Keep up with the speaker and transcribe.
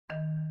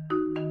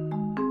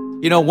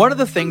You know, one of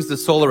the things the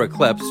solar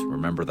eclipse,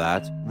 remember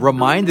that,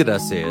 reminded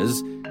us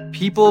is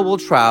people will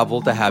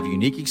travel to have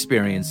unique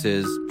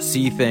experiences,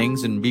 see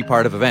things, and be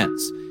part of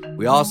events.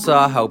 We all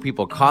saw how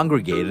people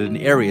congregated in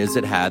areas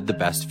that had the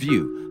best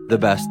view, the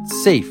best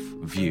safe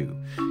view.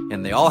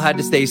 And they all had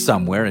to stay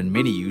somewhere, and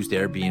many used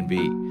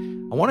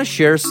Airbnb. I want to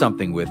share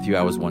something with you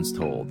I was once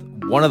told.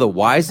 One of the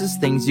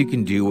wisest things you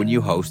can do when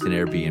you host an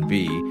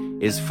Airbnb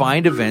is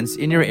find events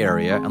in your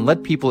area and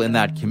let people in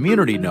that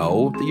community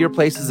know that your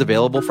place is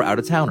available for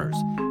out-of-towners.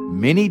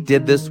 Many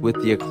did this with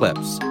the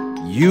eclipse.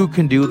 You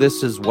can do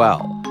this as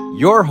well.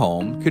 Your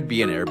home could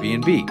be an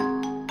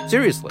Airbnb.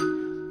 Seriously.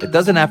 It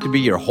doesn't have to be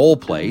your whole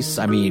place.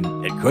 I mean,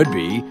 it could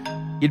be.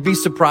 You'd be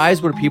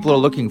surprised what people are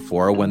looking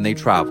for when they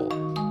travel.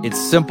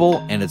 It's simple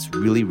and it's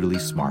really, really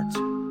smart.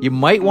 You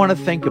might want to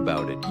think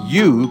about it.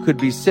 You could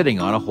be sitting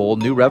on a whole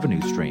new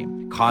revenue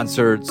stream.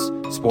 Concerts,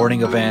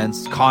 sporting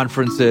events,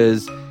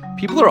 conferences.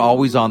 People are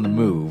always on the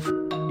move.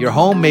 Your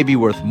home may be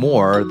worth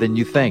more than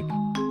you think.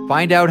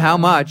 Find out how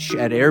much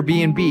at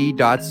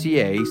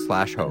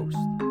airbnb.ca/host.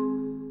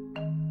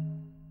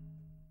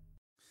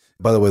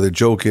 By the way, the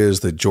joke is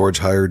that George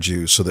hired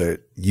you so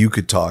that you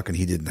could talk and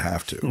he didn't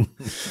have to.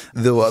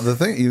 The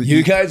thing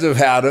you guys have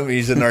had him.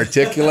 He's an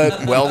articulate,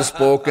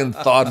 well-spoken,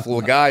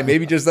 thoughtful guy.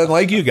 Maybe just doesn't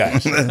like you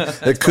guys.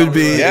 It could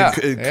be. Yeah,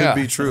 it could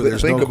be true.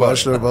 There's no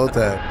question about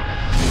that.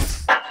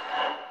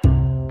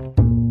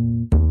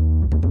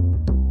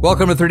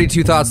 Welcome to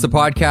 32 Thoughts, the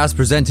podcast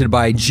presented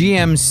by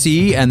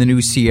GMC and the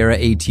new Sierra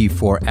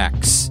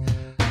AT4X.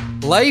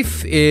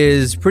 Life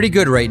is pretty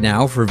good right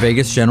now for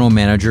Vegas general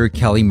manager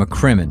Kelly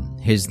McCrimmon.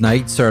 His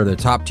Knights are the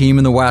top team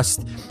in the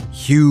West.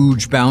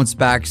 Huge bounce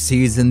back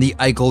season. The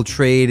Eichel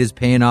trade is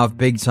paying off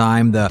big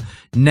time. The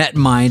net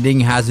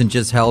minding hasn't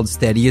just held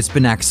steady, it's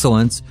been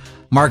excellent.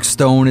 Mark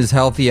Stone is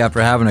healthy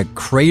after having a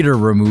crater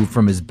removed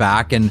from his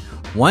back. And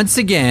once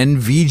again,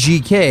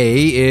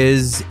 VGK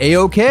is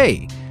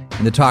A-OK,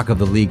 and the talk of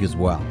the league as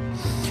well.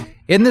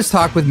 In this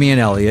talk with me and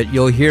Elliot,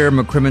 you'll hear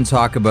McCrimmon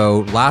talk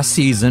about last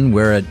season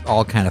where it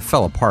all kind of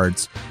fell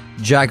apart.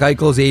 Jack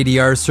Eichel's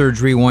ADR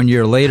surgery 1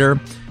 year later,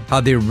 how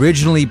they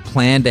originally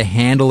planned to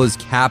handle his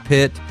cap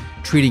hit,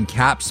 treating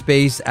cap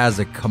space as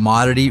a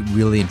commodity.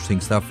 Really interesting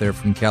stuff there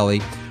from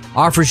Kelly.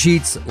 Offer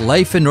sheets,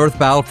 life in North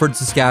Battleford,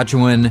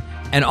 Saskatchewan,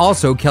 and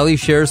also Kelly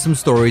shares some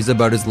stories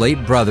about his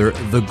late brother,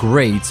 the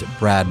great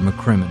Brad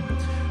McCrimmon.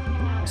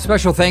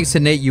 Special thanks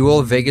to Nate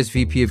Ewell, Vegas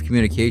VP of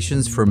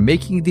Communications, for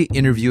making the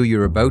interview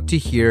you're about to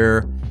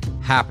hear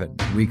happen.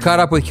 We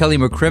caught up with Kelly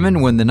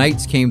McCrimmon when the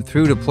Knights came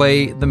through to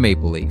play the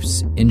Maple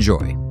Leafs.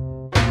 Enjoy.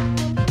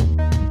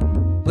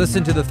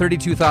 Listen to the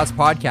 32 Thoughts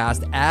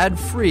podcast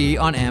ad-free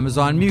on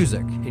Amazon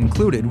Music,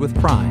 included with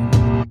Prime.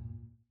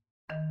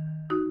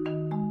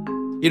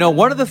 You know,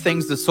 one of the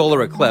things the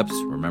solar eclipse,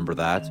 remember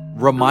that,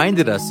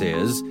 reminded us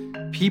is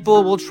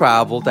people will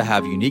travel to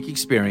have unique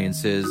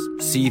experiences,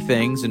 see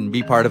things, and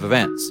be part of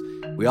events.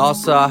 We all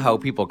saw how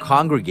people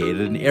congregated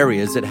in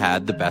areas that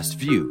had the best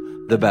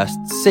view, the best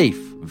safe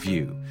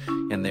view.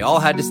 And they all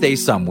had to stay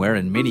somewhere,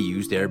 and many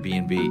used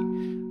Airbnb.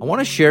 I want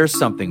to share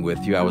something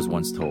with you I was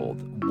once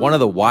told. One of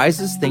the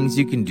wisest things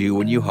you can do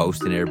when you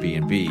host an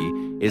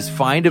Airbnb is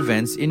find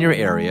events in your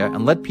area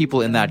and let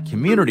people in that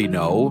community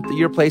know that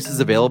your place is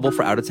available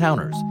for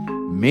out-of-towners.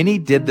 Many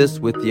did this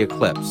with the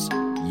eclipse.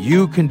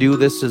 You can do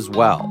this as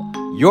well.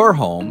 Your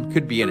home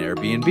could be an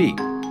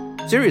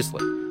Airbnb.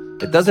 Seriously.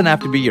 It doesn't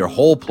have to be your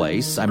whole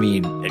place. I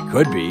mean, it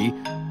could be.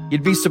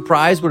 You'd be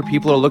surprised what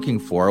people are looking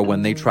for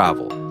when they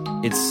travel.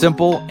 It's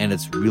simple and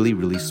it's really,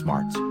 really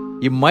smart.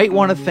 You might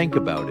want to think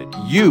about it.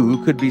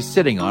 You could be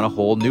sitting on a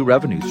whole new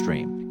revenue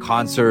stream.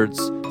 Concerts,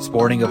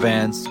 sporting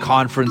events,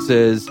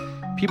 conferences.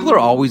 People are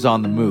always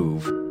on the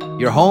move.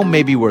 Your home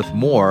may be worth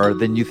more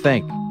than you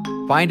think.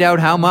 Find out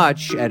how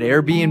much at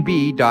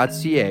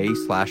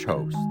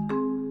airbnb.ca/host.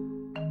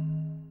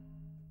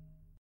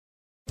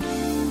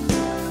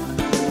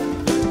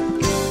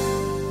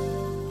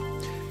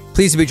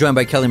 Pleased to be joined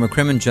by Kelly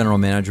McCrimmon, General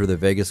Manager of the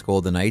Vegas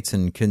Golden Knights.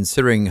 And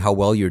considering how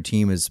well your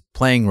team is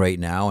playing right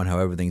now and how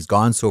everything's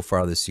gone so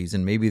far this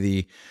season, maybe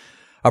the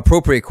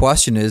appropriate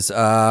question is,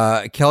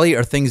 Kelly,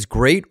 are things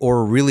great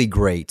or really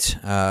great?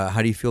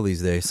 How do you feel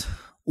these days?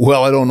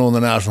 Well, I don't know in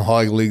the National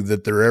Hockey League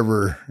that they're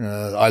ever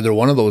either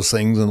one of those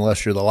things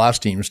unless you're the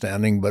last team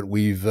standing. But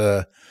we've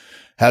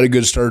had a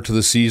good start to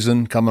the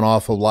season. Coming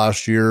off of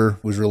last year,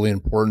 it was really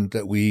important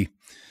that we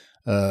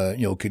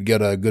could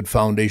get a good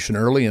foundation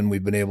early, and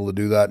we've been able to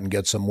do that and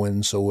get some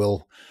wins. So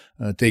we'll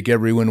take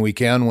every win we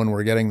can when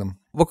we're getting them.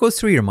 What goes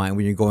through your mind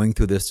when you're going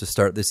through this to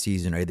start this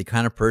season? Are you the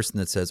kind of person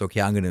that says,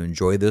 okay, I'm going to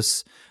enjoy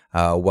this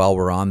while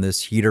we're on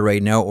this heater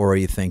right now? Or are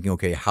you thinking,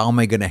 okay, how am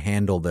I going to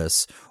handle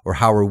this? Or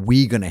how are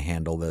we going to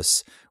handle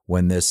this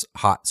when this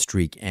hot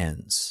streak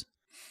ends?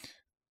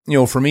 You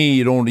know, for me,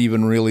 you don't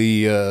even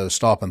really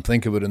stop and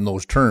think of it in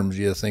those terms.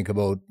 You think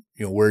about,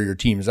 where your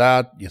team's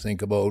at. You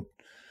think about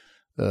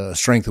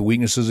strength and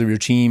weaknesses of your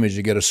team as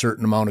you get a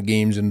certain amount of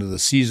games into the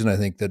season. I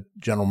think that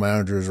general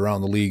managers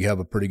around the league have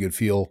a pretty good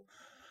feel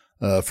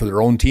for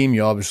their own team.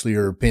 You obviously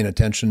are paying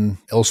attention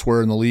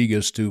elsewhere in the league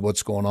as to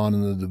what's going on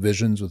in the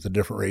divisions with the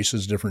different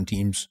races, different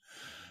teams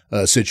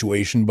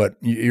situation. But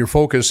your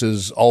focus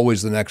is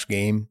always the next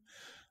game.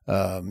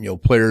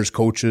 Players,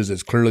 coaches,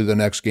 it's clearly the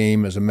next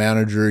game. As a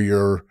manager,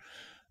 your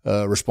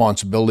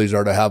responsibilities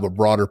are to have a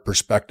broader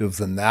perspective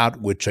than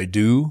that, which I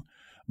do.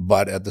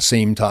 But at the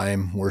same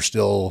time, we're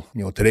still,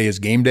 today is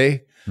game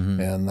day.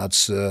 Mm-hmm. And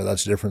that's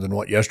different than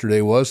what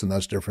yesterday was, and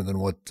that's different than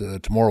what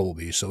tomorrow will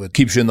be. So it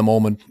keeps you in the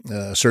moment,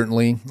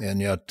 certainly.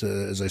 And yet,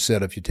 as I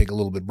said, if you take a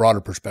little bit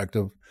broader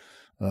perspective,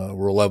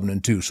 we're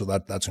 11-2, so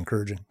that's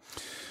encouraging.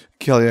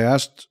 Kelly, I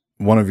asked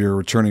one of your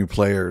returning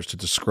players to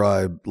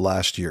describe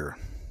last year,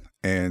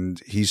 and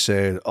he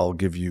said, "I'll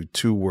give you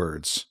 2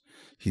 words."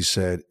 He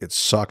said, "It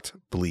sucked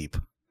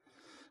bleep,"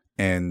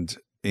 and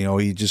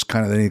he just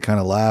kind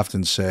of laughed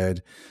and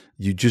said,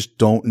 "You just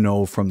don't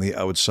know from the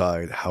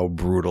outside how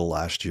brutal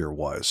last year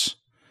was."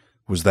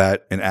 Was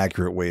that an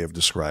accurate way of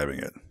describing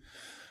it?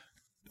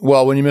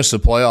 Well, when you miss the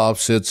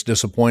playoffs, it's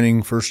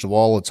disappointing. First of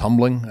all, it's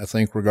humbling, I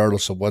think,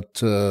 regardless of what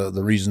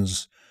the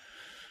reasons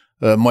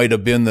might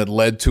have been that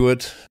led to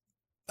it.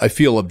 I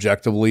feel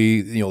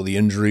objectively, the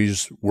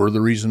injuries were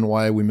the reason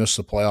why we missed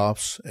the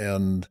playoffs,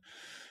 and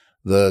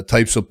the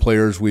types of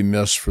players we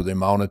missed for the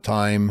amount of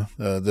time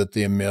that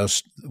they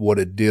missed, what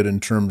it did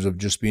in terms of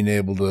just being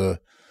able to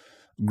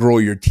grow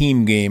your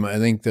team game. I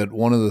think that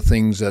one of the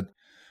things that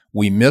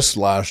we missed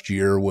last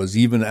year was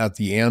even at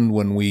the end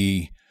when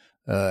we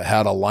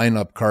had a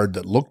lineup card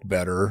that looked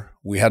better,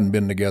 we hadn't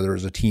been together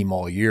as a team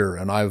all year.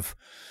 And I've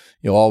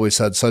always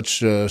had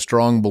such a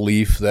strong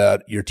belief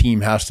that your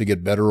team has to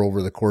get better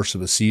over the course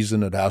of a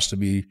season. It has to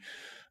be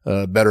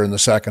better in the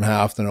second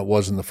half than it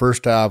was in the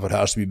first half. It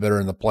has to be better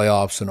in the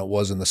playoffs than it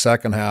was in the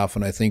second half.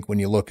 And I think when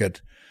you look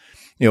at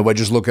if I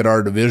just look at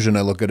our division,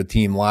 I look at a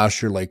team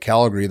last year like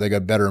Calgary, they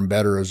got better and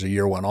better as the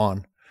year went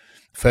on.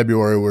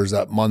 February was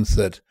that month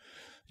that,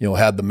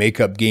 had the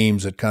makeup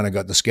games that kind of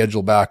got the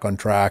schedule back on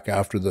track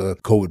after the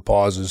COVID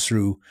pauses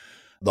through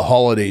the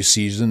holiday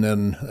season.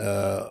 And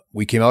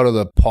we came out of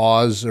the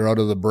pause or out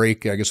of the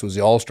break, I guess it was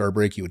the All-Star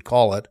break you would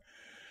call it.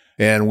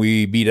 And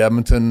we beat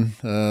Edmonton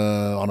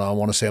on, I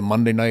want to say, a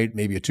Monday night,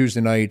 maybe a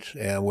Tuesday night,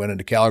 and went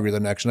into Calgary the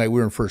next night. We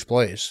were in first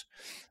place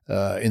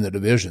in the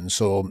division.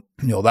 So,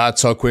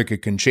 that's how quick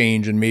it can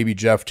change. And maybe,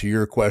 Jeff, to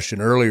your question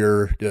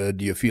earlier, do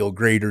you feel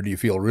great or do you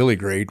feel really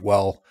great?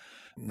 Well,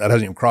 that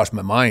hasn't even crossed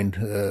my mind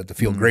to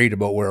feel great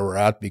about where we're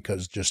at,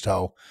 because just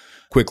how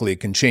quickly it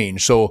can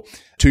change. So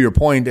to your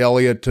point,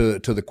 Elliot, to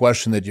the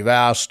question that you've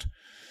asked,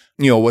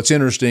 what's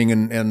interesting,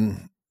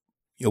 and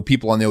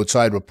people on the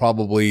outside would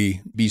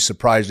probably be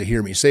surprised to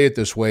hear me say it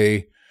this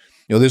way.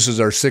 This is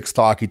our 6th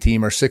hockey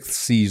team, our 6th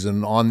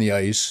season on the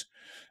ice.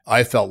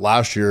 I felt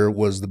last year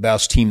was the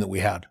best team that we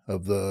had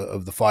of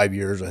the 5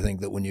 years. I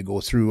think that when you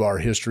go through our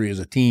history as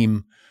a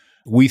team,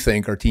 we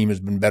think our team has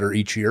been better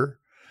each year.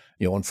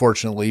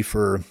 Unfortunately,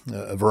 for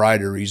a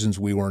variety of reasons,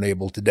 we weren't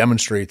able to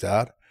demonstrate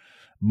that.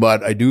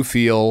 But I do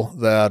feel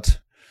that,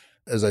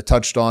 as I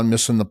touched on,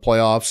 missing the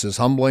playoffs is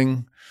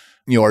humbling.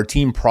 Our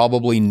team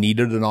probably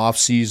needed an off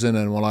season.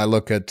 And when I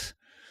look at,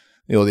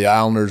 the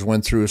Islanders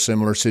went through a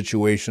similar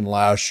situation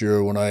last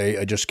year, when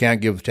I just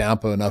can't give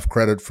Tampa enough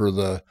credit for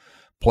the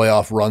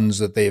playoff runs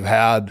that they've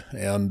had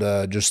and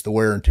just the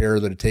wear and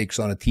tear that it takes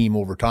on a team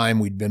over time.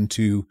 We'd been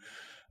to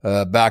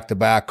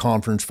back-to-back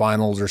conference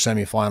finals or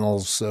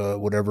semifinals,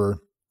 whatever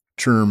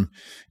term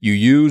you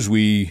use.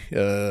 We,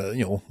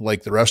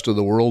 like the rest of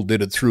the world,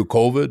 did it through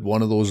COVID.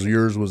 One of those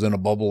years was in a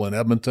bubble in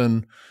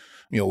Edmonton.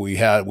 We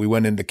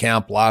went into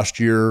camp last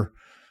year.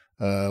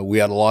 We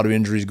had a lot of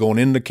injuries going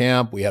into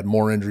camp. We had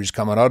more injuries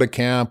coming out of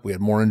camp. We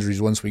had more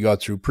injuries once we got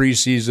through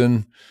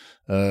preseason.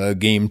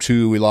 Game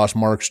 2, we lost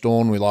Mark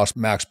Stone. We lost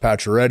Max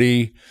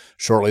Pacioretty.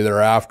 Shortly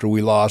thereafter,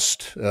 we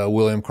lost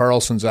William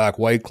Karlsson, Zach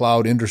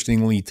Whitecloud.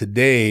 Interestingly,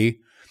 today,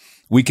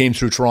 we came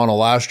through Toronto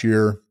last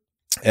year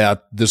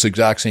at this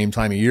exact same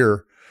time of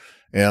year.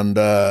 And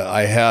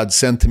I had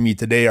sent to me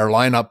today our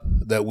lineup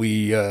that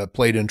we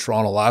played in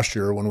Toronto last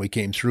year when we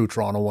came through.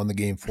 Toronto won the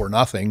game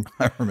 4-0.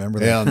 I remember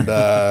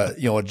that. And,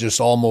 it just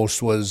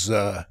almost was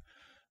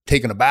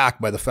taken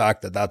aback by the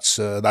fact that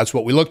that's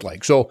what we looked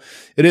like. So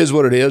it is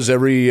what it is.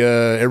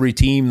 Every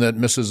team that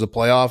misses the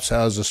playoffs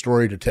has a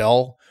story to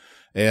tell.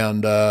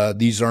 And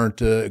these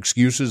aren't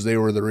excuses. They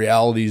were the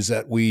realities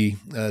that we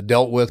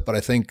dealt with. But I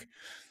think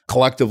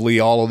collectively,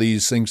 all of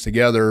these things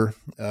together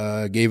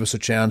gave us a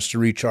chance to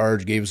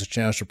recharge, gave us a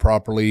chance to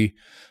properly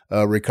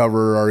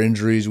recover our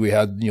injuries. We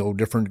had,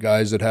 different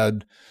guys that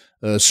had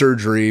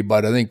surgery,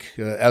 but I think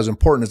as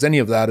important as any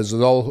of that is,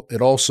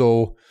 it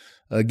also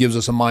gives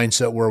us a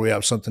mindset where we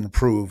have something to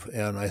prove.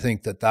 And I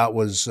think that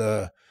was,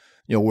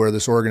 where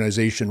this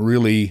organization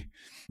really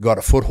got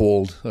a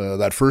foothold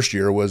that first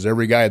year was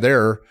every guy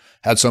there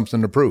had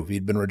something to prove.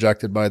 He'd been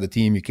rejected by the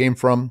team he came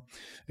from,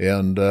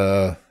 and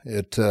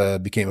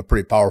it became a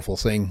pretty powerful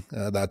thing,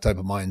 that type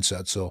of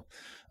mindset. So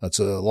that's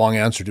a long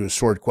answer to a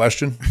short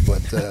question,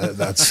 but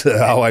that's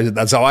how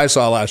I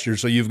saw last year.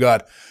 So you've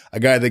got a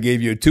guy that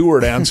gave you a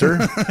 2-word answer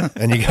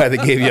and a guy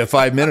that gave you a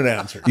 5-minute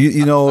answer.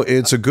 You know,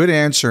 it's a good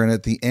answer. And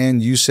at the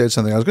end, you said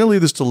something. I was going to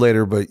leave this till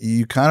later, but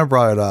you kind of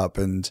brought it up.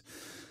 And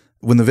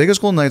when the Vegas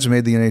Golden Knights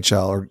made the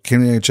NHL or came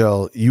to the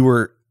NHL, you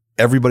were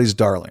everybody's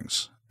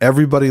darlings.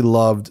 Everybody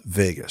loved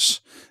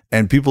Vegas.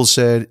 And people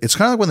said, it's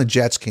kind of like when the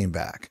Jets came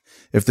back.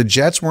 If the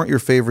Jets weren't your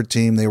favorite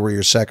team, they were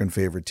your second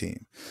favorite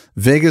team.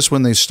 Vegas,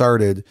 when they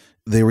started,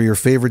 they were your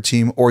favorite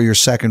team or your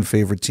second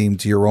favorite team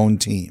to your own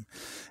team.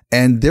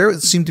 And there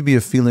seemed to be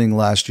a feeling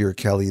last year,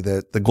 Kelly,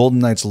 that the Golden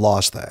Knights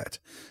lost that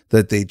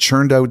they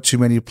churned out too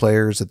many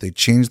players, that they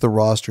changed the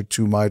roster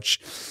too much,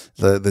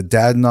 the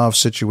Dadonov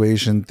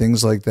situation,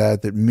 things like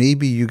that, that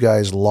maybe you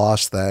guys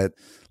lost that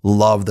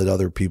love that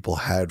other people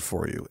had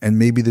for you. And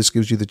maybe this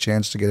gives you the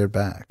chance to get it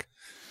back.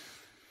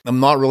 I'm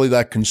not really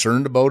that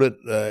concerned about it,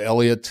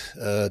 Elliot,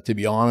 to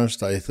be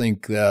honest. I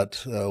think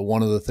that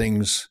one of the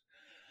things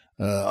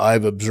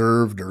I've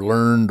observed or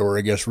learned, or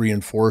I guess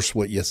reinforce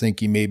what you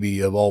think you maybe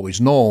have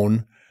always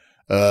known,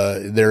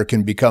 there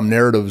can become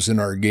narratives in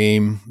our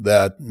game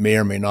that may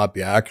or may not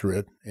be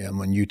accurate. And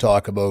when you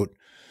talk about,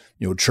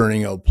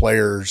 churning out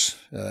players,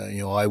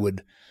 I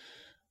would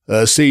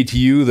say to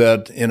you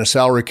that in a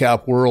salary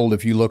cap world,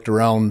 if you looked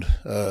around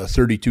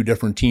 32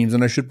 different teams,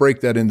 and I should break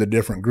that into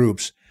different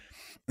groups,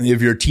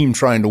 if you're a team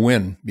trying to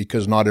win,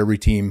 because not every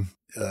team,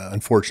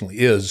 unfortunately,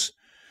 is,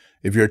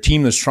 if you're a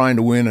team that's trying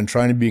to win and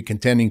trying to be a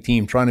contending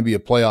team, trying to be a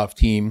playoff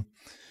team,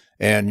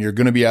 and you're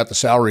going to be at the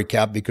salary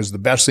cap because the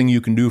best thing you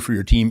can do for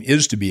your team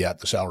is to be at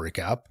the salary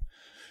cap,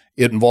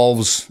 it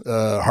involves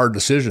hard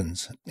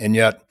decisions. And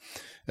yet,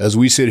 as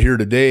we sit here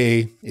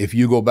today, if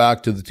you go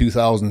back to the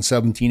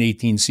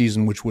 2017-18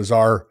 season, which was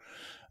our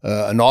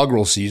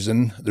inaugural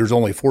season, there's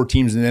only 4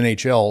 teams in the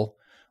NHL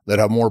that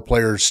have more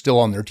players still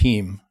on their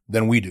team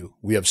than we do.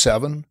 We have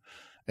 7,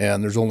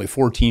 and there's only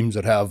 4 teams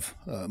that have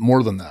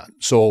more than that.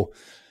 So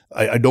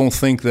I don't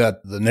think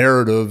that the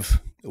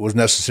narrative was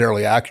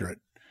necessarily accurate.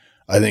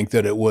 I think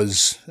that it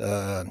was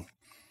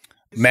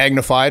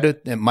magnified,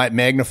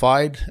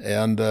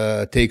 and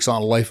takes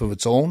on a life of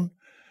its own.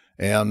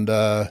 And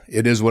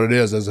it is what it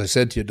is. As I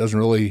said to you, it doesn't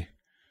really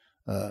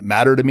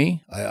matter to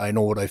me. I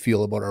know what I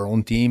feel about our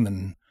own team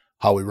and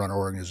how we run our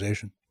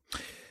organization.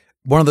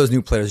 One of those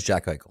new players is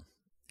Jack Eichel.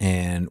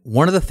 And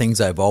one of the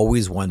things I've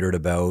always wondered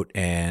about,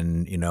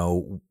 and,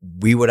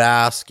 we would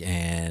ask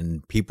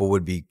and people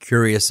would be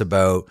curious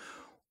about,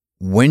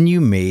 when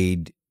you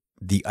made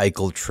the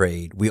Eichel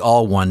trade, we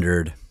all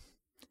wondered,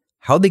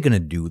 how are they going to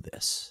do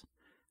this?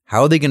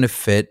 How are they going to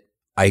fit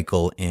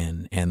Eichel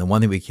in? And the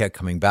one thing we kept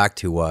coming back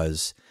to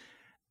was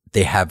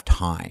they have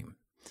time.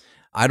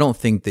 I don't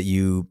think that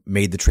you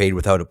made the trade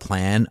without a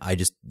plan.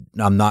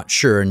 I'm not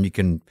sure, and you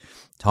can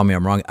tell me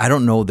I'm wrong. I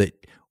don't know that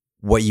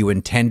what you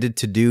intended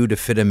to do to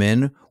fit him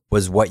in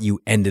was what you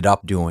ended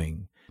up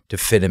doing to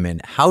fit him in.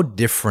 How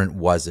different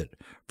was it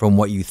from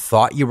what you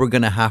thought you were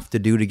going to have to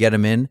do to get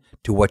him in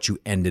to what you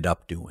ended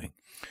up doing?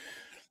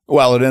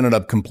 Well, it ended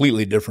up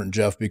completely different,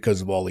 Jeff,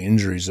 because of all the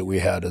injuries that we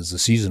had as the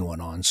season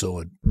went on. So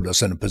it put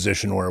us in a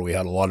position where we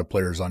had a lot of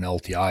players on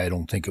LTI. I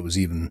don't think it was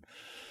even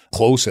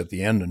close at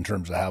the end in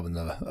terms of having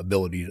the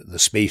ability, the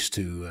space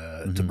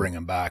to bring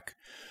him back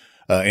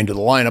into the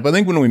lineup. I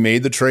think when we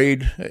made the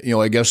trade,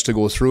 I guess to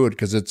go through it,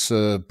 because it's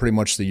pretty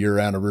much the year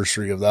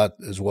anniversary of that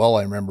as well.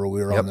 I remember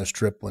we were on this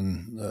trip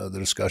when the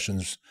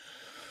discussions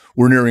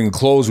were nearing a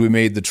close. We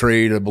made the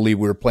trade. I believe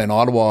we were playing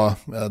Ottawa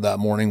that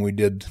morning. We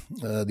did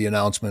the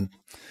announcement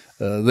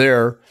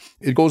there.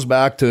 It goes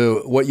back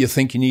to what you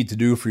think you need to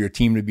do for your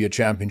team to be a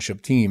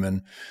championship team.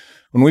 And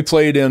when we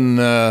played in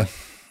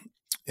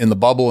the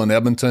bubble in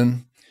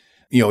Edmonton,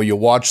 you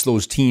watch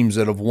those teams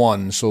that have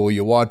won. So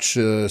you watch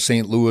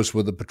St. Louis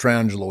with a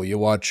Pietrangelo, you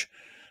watch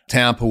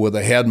Tampa with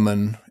a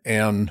Hedman,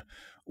 and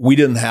we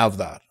didn't have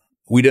that.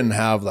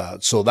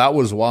 So that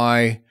was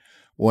why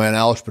when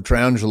Alex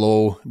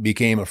Pietrangelo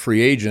became a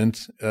free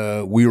agent,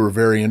 we were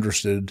very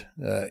interested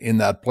in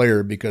that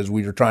player because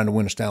we were trying to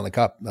win a Stanley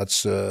Cup.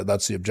 That's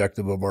the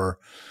objective of our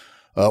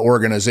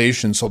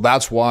organization. So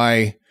that's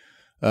why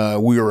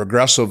we were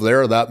aggressive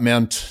there. That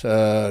meant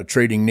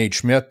trading Nate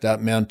Schmidt.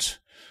 That meant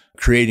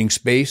creating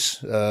space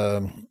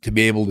to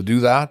be able to do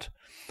that.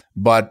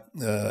 But,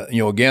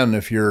 again,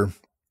 if you're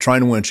trying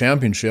to win a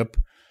championship,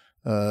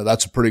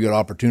 that's a pretty good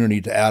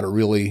opportunity to add a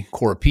really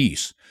core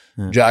piece.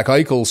 Jack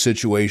Eichel's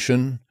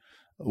situation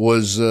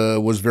was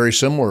very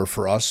similar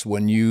for us.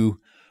 When you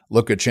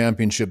look at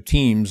championship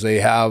teams, they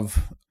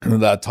have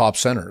that top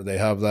center. They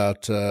have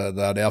that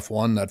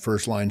F1, that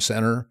first line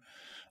center,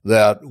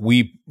 that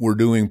we were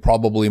doing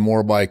probably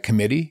more by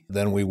committee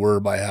than we were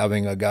by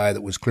having a guy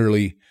that was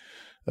clearly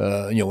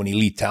an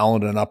elite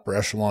talent and an upper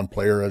echelon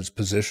player at his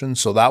position.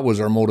 So that was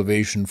our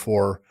motivation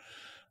for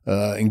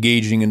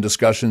engaging in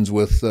discussions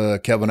with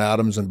Kevin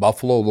Adams in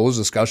Buffalo. Those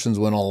discussions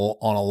went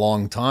on a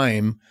long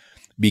time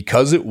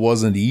because it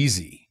wasn't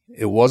easy.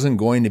 It wasn't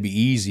going to be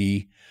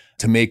easy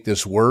to make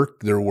this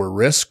work. There were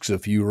risks.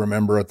 If you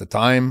remember at the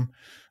time,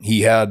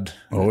 he had,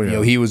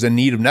 he was in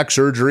need of neck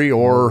surgery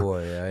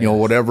or,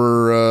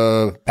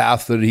 whatever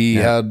path that he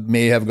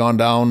may have gone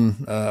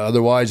down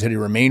otherwise had he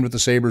remained with the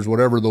Sabres,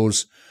 whatever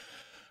those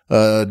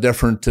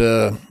different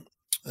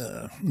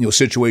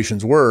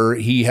situations were.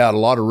 He had a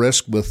lot of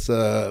risk with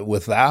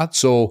that.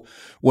 So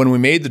when we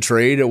made the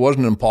trade, it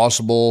wasn't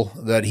impossible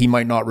that he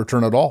might not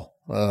return at all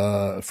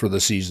for the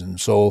season.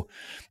 So,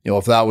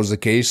 if that was the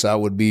case, that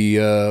would be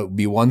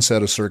one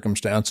set of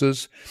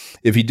circumstances.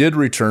 If he did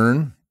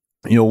return,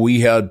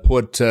 we had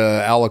put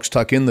Alex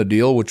Tuch in the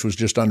deal, which was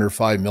just under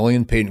 $5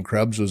 million. Peyton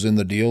Krebs was in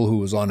the deal, who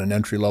was on an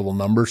entry-level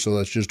number, so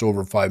that's just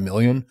over $5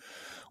 million.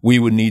 We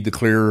would need to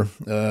clear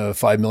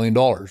 $5 million.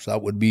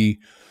 That would be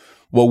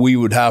what we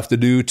would have to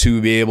do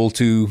to be able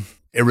to,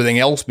 everything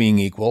else being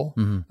equal,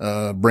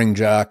 bring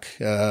Jack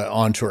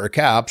onto our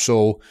cap.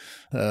 So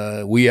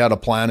we had a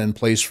plan in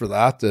place for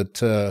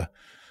that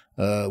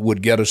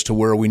would get us to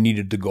where we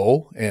needed to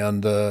go.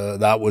 And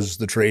that was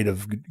the trade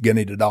of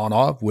Evgeny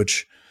Dadonov,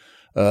 which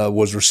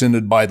was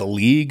rescinded by the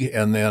league.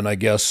 And then I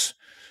guess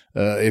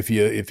if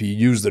you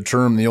use the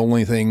term, the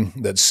only thing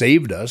that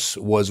saved us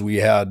was we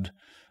had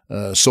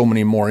so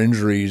many more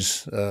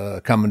injuries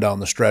coming down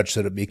the stretch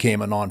that it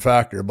became a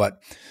non-factor.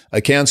 But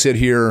I can't sit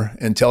here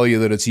and tell you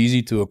that it's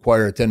easy to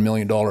acquire a $10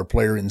 million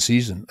player in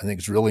season. I think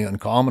it's really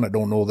uncommon. I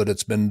don't know that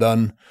it's been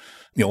done,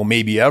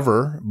 maybe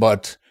ever.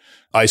 But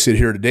I sit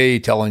here today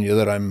telling you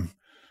that I'm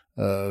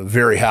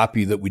very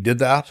happy that we did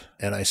that.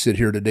 And I sit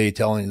here today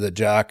telling you that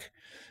Jack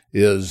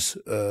is,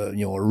 a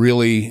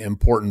really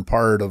important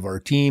part of our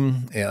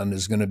team and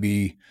is going to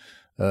be,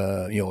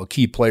 a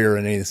key player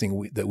in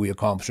anything that we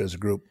accomplish as a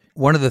group.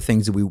 One of the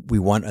things that we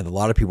want, a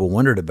lot of people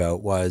wondered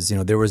about was,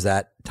 there was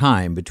that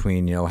time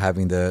between,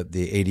 having the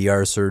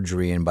ADR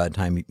surgery and by the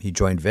time he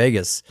joined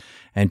Vegas.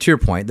 And to your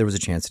point, there was a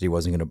chance that he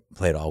wasn't going to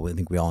play at all. I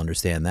think we all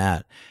understand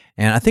that.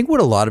 And I think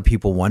what a lot of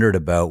people wondered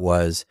about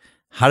was,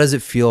 how does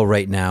it feel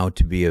right now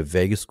to be a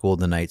Vegas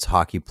Golden Knights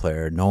hockey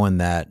player, knowing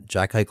that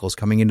Jack Eichel's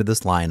coming into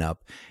this lineup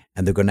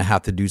and they're going to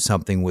have to do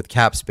something with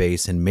cap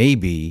space and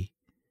maybe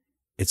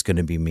it's going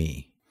to be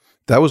me?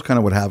 That was kind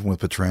of what happened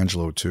with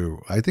Pietrangelo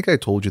too. I think I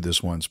told you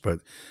this once, but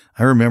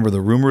I remember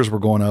the rumors were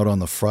going out on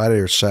the Friday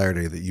or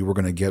Saturday that you were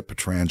going to get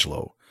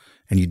Pietrangelo,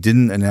 and you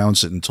didn't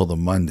announce it until the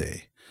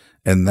Monday.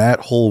 And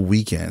that whole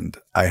weekend,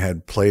 I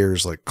had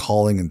players like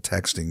calling and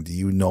texting, "Do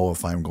you know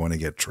if I'm going to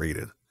get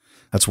traded?"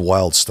 That's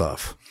wild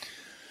stuff.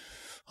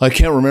 I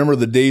can't remember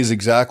the days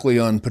exactly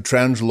on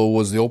Pietrangelo.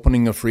 Was the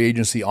opening of free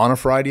agency on a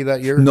Friday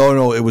that year?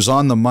 No, it was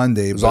on the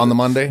Monday. It was on the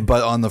Monday?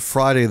 But on the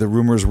Friday, the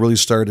rumors really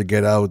started to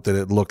get out that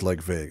it looked like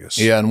Vegas.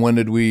 Yeah, and when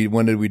did we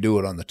do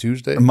it? On the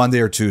Tuesday? Monday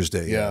or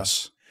Tuesday,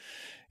 yes.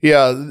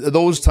 Yeah,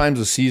 those times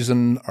of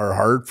season are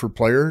hard for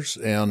players.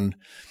 And,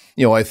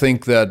 I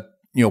think that,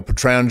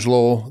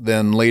 Pietrangelo,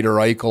 then later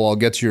Eichel, I'll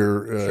get to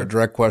your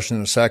direct question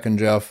in a second,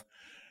 Jeff.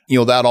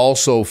 That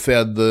also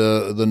fed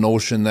the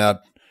notion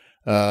that,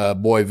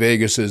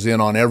 Vegas is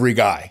in on every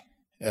guy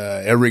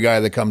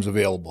that comes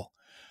available.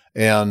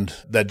 And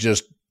that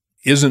just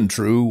wasn't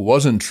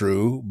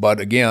true. But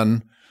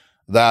again,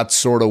 that's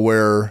sort of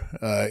where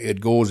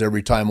it goes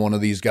every time one of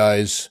these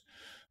guys,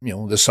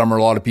 this summer,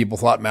 a lot of people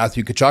thought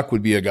Matthew Tkachuk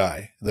would be a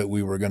guy that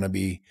we were going to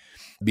be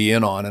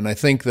in on. And I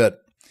think that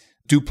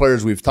two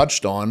players we've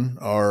touched on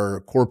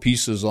are core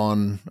pieces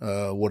on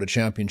what a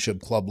championship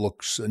club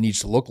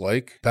needs to look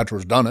like.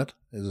 Petro's done it,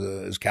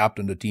 is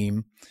captained a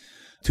team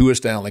to a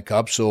Stanley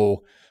Cup.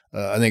 So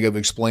I think I've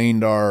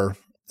explained our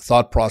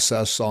thought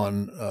process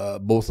on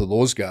both of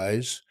those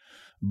guys,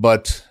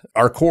 but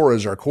our core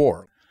is our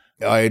core.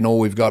 I know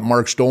we've got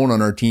Mark Stone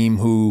on our team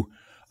who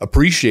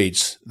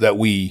appreciates that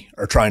we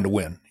are trying to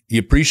win. He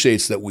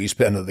appreciates that we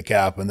spend the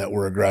cap and that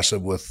we're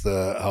aggressive with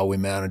how we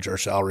manage our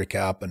salary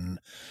cap and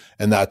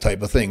that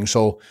type of thing.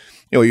 So,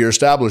 your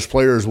established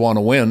players want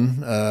to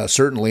win,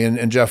 certainly.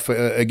 And Jeff,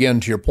 again,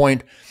 to your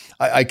point,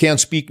 I can't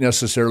speak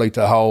necessarily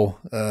to how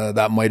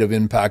that might have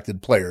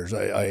impacted players.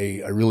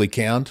 I really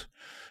can't.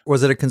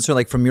 Was it a concern,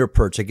 like from your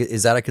perch? Like,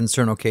 is that a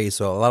concern? Okay,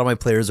 so a lot of my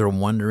players are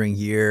wondering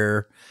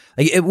here.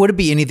 Like, would it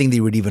be anything that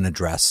you would even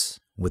address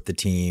with the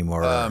team?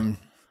 Or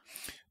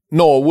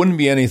no, it wouldn't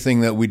be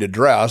anything that we'd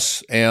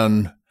address.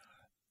 And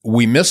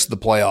we missed the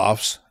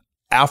playoffs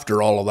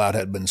after all of that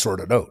had been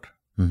sorted out.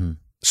 Mm-hmm.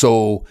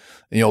 So,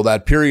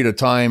 that period of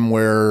time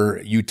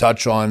where you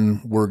touch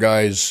on were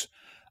guys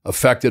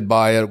affected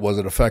by it? Was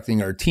it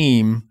affecting our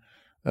team?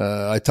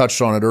 I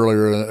touched on it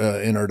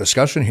earlier in our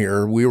discussion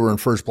here. We were in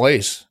first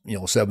place,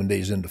 7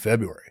 days into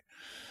February.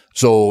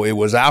 So it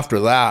was after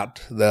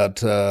that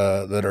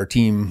our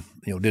team,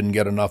 didn't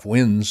get enough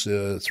wins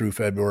through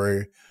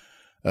February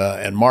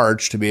and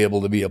March to be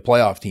able to be a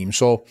playoff team.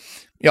 So,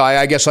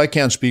 I guess I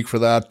can't speak for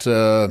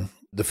that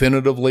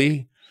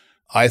definitively.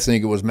 I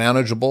think it was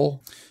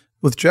manageable.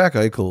 With Jack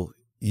Eichel,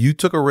 you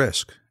took a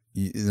risk.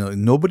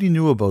 nobody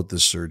knew about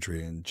this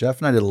surgery, and Jeff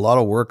and I did a lot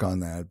of work on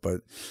that,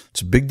 but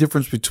it's a big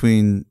difference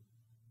between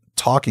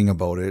talking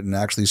about it and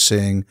actually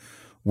saying,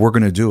 we're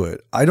going to do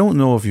it. I don't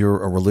know if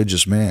you're a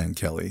religious man,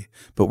 Kelly,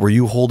 but were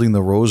you holding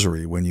the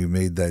rosary when you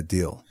made that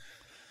deal?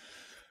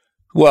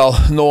 Well,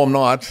 no, I'm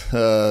not.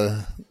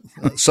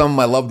 Some of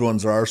my loved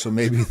ones are, so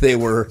maybe they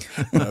were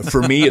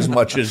for me as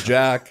much as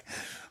Jack.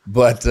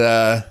 But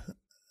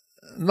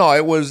no,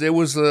 it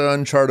was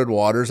uncharted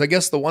waters. I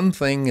guess the one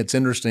thing, it's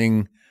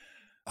interesting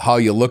how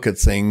you look at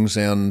things,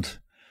 and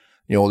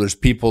there's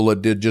people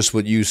that did just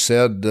what you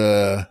said,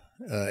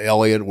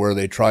 Elliot, where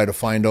they try to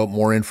find out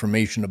more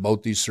information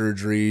about these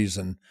surgeries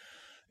and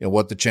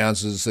what the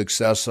chances of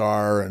success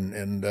are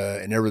and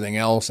everything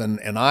else.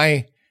 And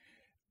I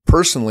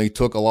personally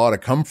took a lot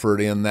of comfort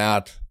in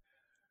that,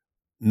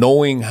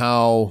 knowing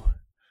how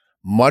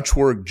much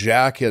work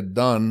Jack had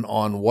done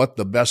on what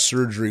the best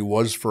surgery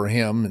was for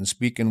him, and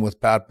speaking with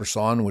Pat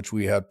Brisson, which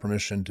we had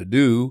permission to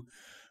do,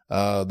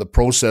 the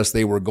process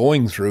they were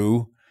going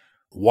through,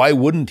 why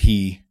wouldn't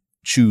he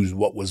choose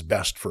what was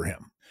best for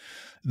him?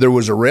 There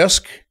was a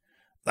risk.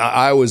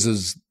 I was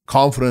as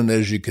confident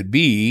as you could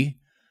be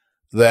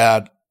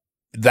that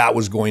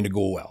was going to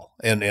go well.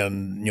 And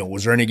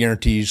was there any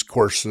guarantees? Of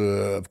course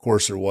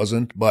there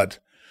wasn't. But,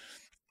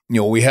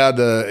 we had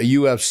a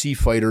UFC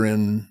fighter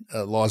in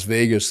Las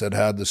Vegas that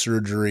had the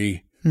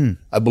surgery,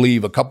 I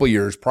believe, a couple of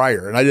years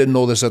prior. And I didn't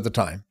know this at the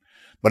time.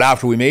 But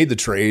after we made the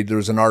trade, there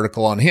was an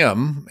article on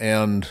him,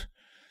 and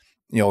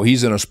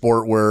he's in a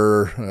sport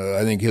where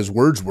I think his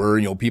words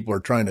were, people are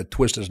trying to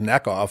twist his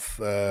neck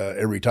off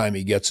every time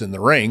he gets in the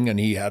ring, and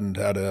he hadn't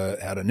had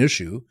an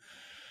issue.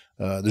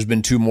 There's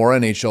been 2 more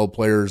NHL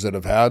players that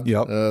have had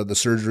the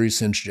surgery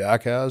since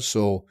Jack has.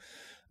 So,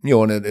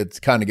 and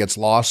it kind of gets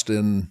lost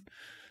in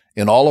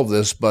all of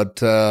this, but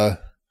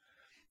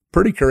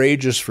pretty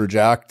courageous for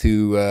Jack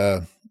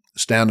to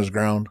stand his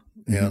ground.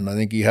 Mm-hmm. And I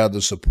think he had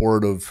the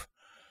support of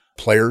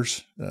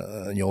players,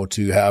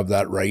 to have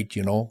that right,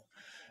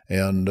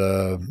 And,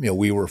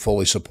 we were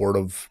fully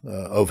supportive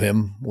of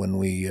him when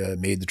we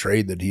made the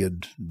trade, that he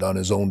had done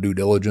his own due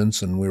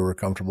diligence, and we were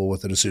comfortable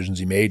with the decisions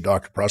he made.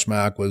 Dr.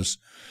 Prusmack was,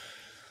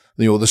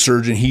 the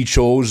surgeon he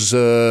chose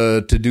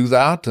to do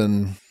that,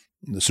 and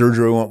the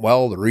surgery went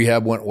well. The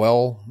rehab went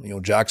well.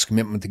 Jack's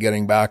commitment to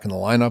getting back in the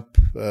lineup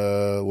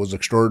was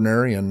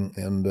extraordinary,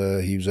 and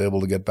he was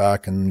able to get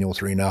back in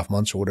 3.5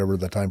 months or whatever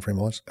the time frame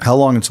was. How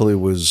long until he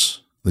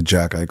was the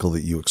Jack Eichel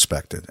that you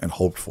expected and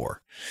hoped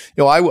for?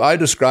 I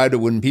described it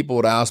when people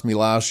would ask me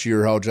last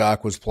year how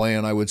Jack was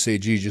playing. I would say,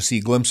 geez, you see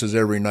glimpses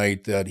every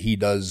night that he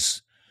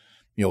does,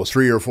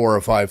 3 or 4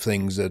 or 5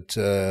 things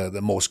that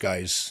most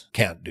guys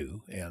can't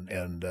do.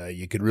 And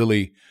you could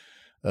really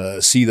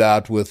see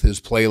that with his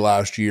play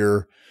last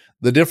year.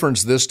 The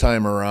difference this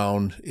time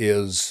around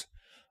is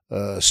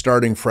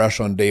starting fresh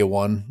on day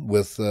one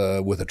with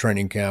a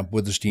training camp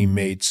with his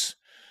teammates.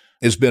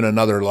 It's been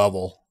another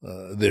level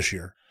this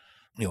year.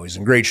 He's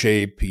in great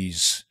shape.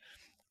 He's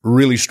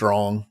really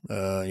strong.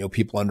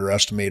 People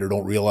underestimate or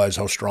don't realize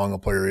how strong a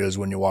player is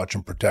when you watch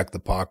him protect the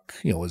puck.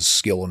 His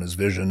skill and his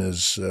vision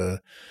is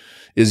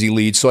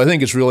elite. So I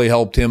think it's really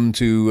helped him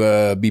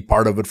to be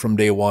part of it from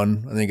day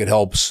one. I think it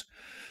helps,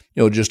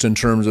 just in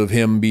terms of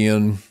him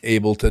being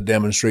able to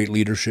demonstrate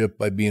leadership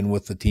by being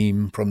with the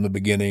team from the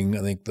beginning.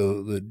 I think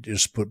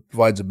just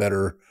provides a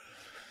better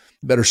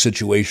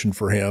situation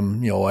for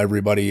him.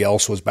 Everybody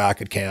else was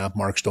back at camp.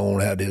 Mark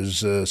Stone had his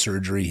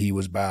surgery. He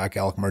was back.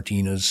 Alec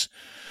Martinez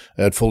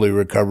had fully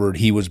recovered.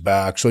 He was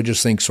back. So I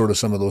just think sort of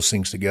some of those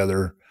things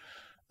together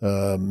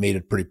made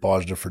it pretty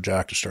positive for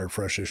Jack to start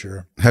fresh this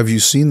year. Have you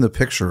seen the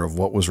picture of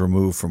what was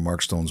removed from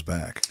Mark Stone's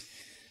back?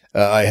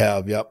 I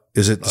have, yep.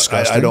 Is it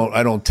disgusting?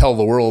 I don't tell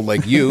the world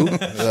like you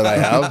that I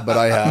have, but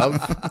I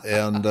have,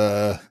 and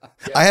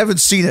I haven't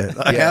seen it.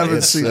 I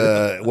haven't seen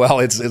it. Well,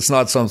 it's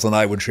not something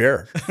I would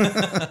share.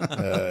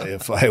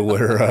 If I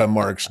were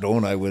Mark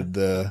Stone, I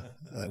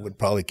would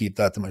probably keep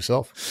that to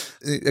myself.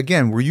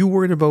 Again, were you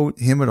worried about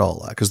him at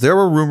all? Because there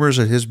were rumors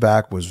that his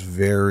back was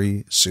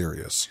very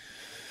serious.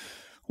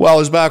 Well,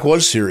 his back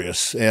was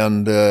serious,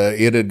 and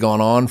it had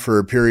gone on for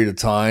a period of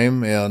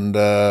time,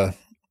 and.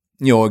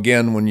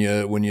 Again, when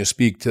you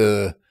speak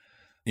to,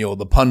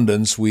 the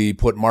pundits, we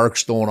put Mark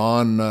Stone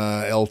on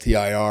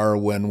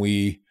LTIR when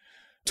we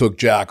took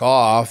Jack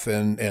off,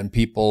 and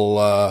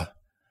people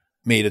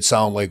made it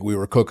sound like we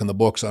were cooking the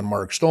books on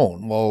Mark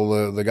Stone.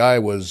 Well, the guy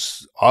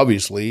was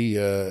obviously,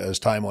 as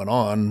time went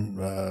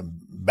on,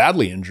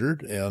 badly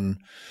injured,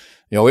 and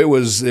it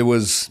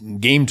was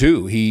game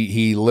 2.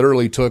 He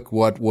literally took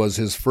what was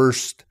his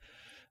first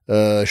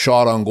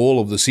shot on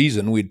goal of the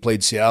season. We'd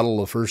played Seattle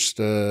the first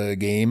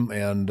game,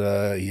 and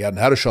he hadn't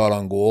had a shot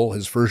on goal.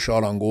 His first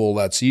shot on goal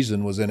that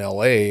season was in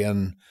LA,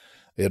 and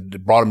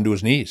it brought him to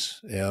his knees.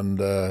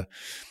 And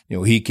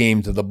he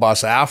came to the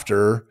bus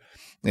after,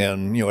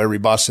 and every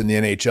bus in the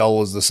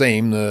NHL is the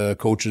same. The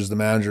coaches, the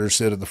managers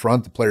sit at the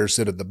front, the players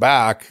sit at the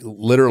back.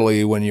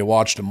 Literally, when you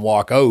watched him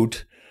walk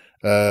out,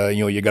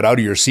 you got out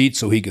of your seat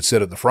so he could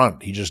sit at the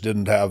front. He just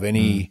didn't have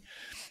any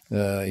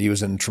He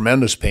was in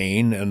tremendous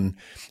pain, and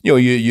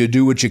you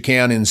do what you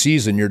can in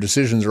season. Your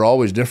decisions are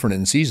always different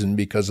in season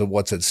because of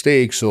what's at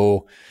stake.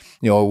 So,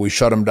 we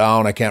shut him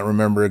down. I can't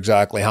remember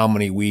exactly how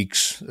many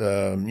weeks.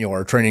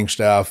 Our training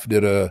staff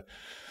did a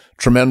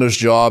tremendous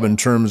job in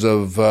terms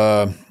of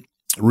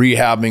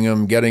rehabbing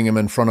him, getting him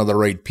in front of the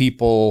right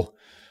people,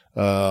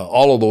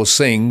 all of those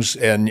things,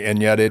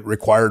 and yet it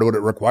required what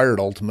it required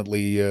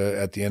ultimately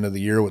at the end of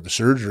the year with the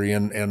surgery.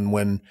 And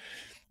when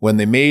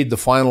they made the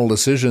final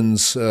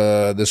decisions,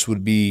 this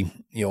would be,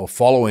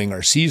 following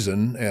our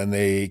season, and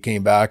they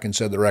came back and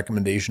said the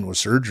recommendation was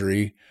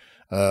surgery,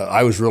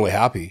 I was really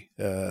happy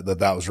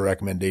that was a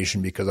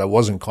recommendation, because I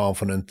wasn't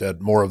confident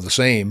that more of the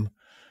same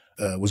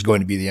was going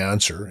to be the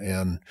answer.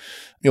 And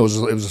it was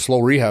a slow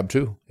rehab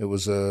too. It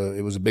was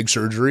a big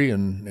surgery,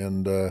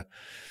 and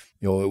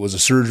it was a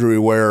surgery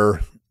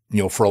where,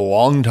 for a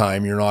long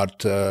time you're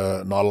not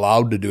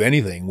allowed to do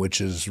anything,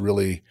 which is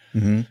really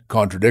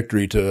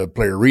contradictory to a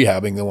player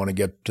rehabbing. They want to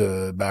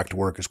get back to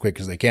work as quick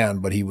as they can,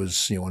 but he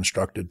was,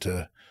 instructed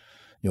to,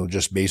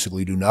 just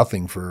basically do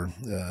nothing for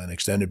an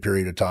extended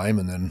period of time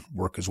and then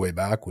work his way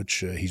back,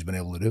 which he's been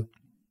able to do.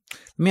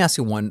 Let me ask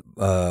you one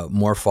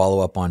more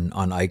follow-up on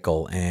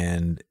Eichel.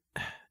 And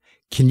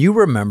can you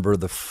remember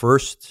the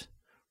first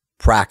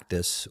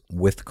practice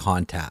with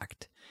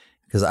contact?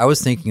 Because I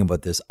was thinking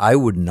about this. I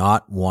would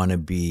not want to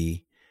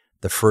be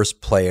the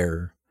first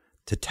player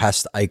to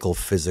test Eichel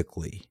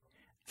physically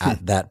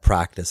at that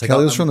practice.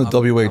 Kelly was from the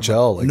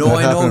WHL. I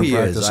know he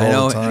is. I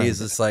know he's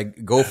just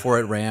like, go for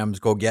it, Rams,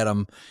 go get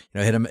him.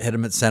 Hit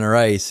him at center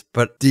ice.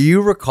 But do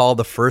you recall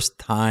the first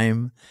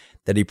time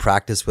that he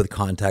practiced with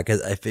contact?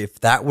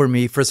 If that were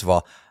me, first of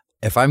all,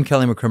 if I'm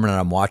Kelly McCrimmon and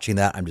I'm watching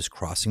that, I'm just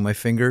crossing my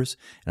fingers.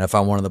 And if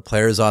I'm one of the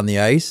players on the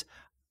ice,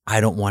 I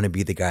don't want to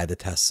be the guy that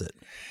tests it.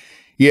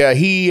 Yeah,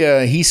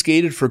 he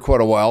skated for quite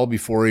a while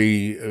before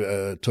he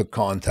took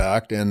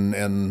contact,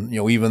 and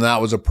even that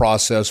was a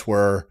process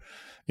where,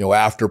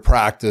 after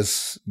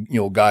practice,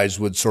 guys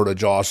would sort of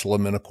jostle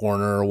him in a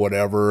corner or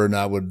whatever, and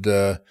that would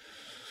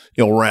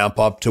ramp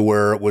up to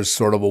where it was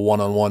sort of a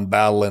one-on-one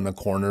battle in the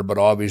corner, but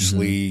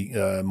obviously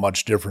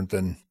much different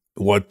than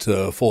what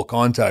full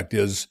contact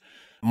is.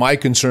 My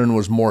concern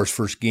was more his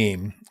first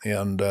game,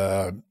 and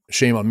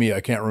shame on me,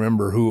 I can't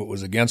remember who it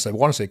was against. I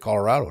want to say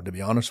Colorado, to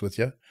be honest with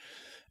you.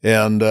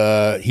 And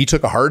he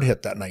took a hard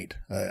hit that night.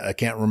 I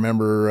can't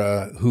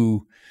remember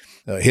who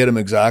hit him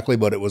exactly,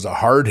 but it was a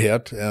hard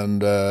hit.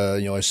 And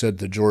I said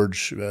to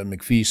George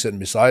McPhee sitting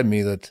beside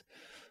me that,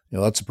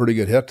 that's a pretty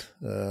good hit.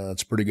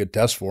 That's a pretty good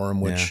test for him,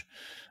 which,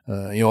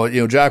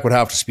 Jack would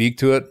have to speak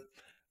to it.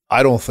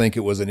 I don't think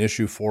it was an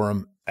issue for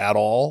him at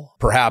all.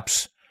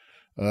 Perhaps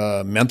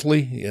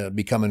mentally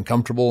becoming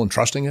comfortable and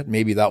trusting it.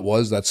 Maybe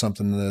that's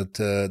something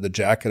that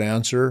Jack could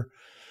answer.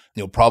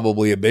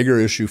 Probably a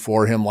bigger issue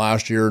for him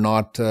last year,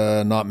 not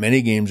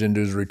many games into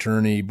his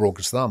return, he broke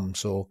his thumb.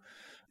 So,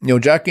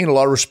 Jack gained a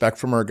lot of respect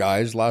from our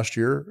guys last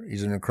year.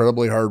 He's an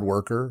incredibly hard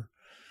worker.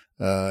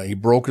 He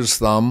broke his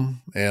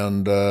thumb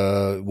and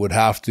would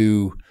have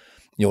to,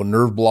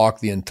 nerve block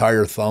the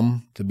entire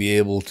thumb to be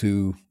able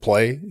to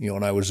play.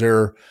 And I was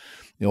there,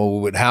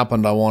 it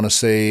happened, I want to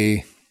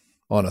say,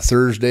 on a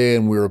Thursday,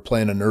 and we were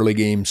playing an early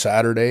game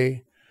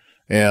Saturday.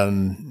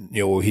 And,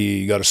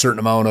 he got a certain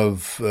amount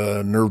of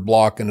nerve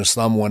block and his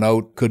thumb went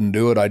out, couldn't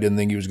do it. I didn't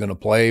think he was going to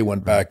play,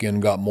 went back in,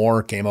 got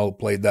more, came out,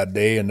 played that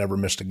day and never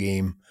missed a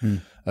game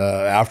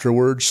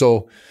afterwards.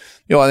 So,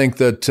 I think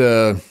that,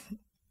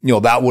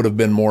 that would have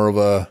been more of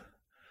a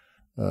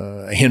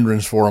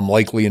hindrance for him,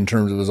 likely in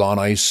terms of his on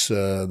ice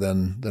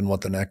than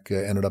what the neck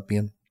ended up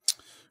being.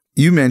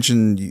 You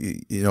mentioned,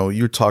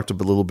 you talked a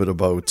little bit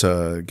about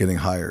getting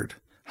hired.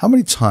 How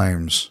many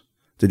times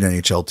did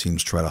NHL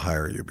teams try to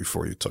hire you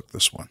before you took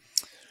this one?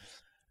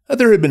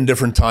 There had been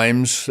different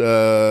times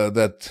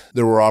that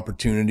there were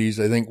opportunities.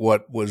 I think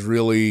what was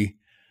really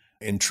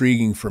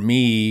intriguing for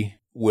me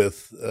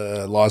with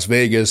Las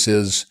Vegas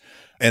is,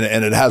 and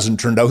it hasn't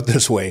turned out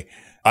this way,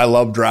 I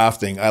love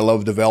drafting, I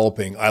love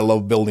developing, I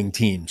love building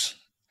teams.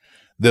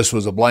 This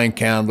was a blank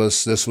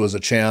canvas. This was a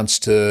chance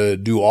to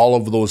do all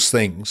of those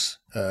things.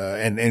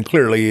 And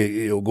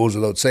clearly, it goes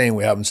without saying,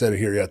 we haven't said it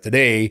here yet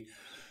today,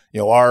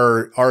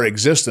 our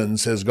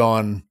existence has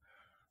gone,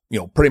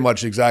 pretty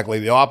much exactly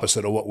the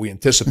opposite of what we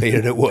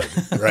anticipated it would,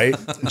 right?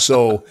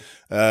 So,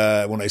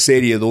 when I say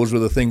to you, those were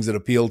the things that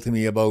appealed to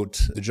me about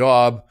the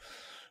job.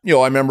 I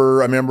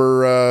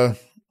remember,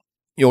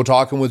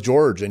 talking with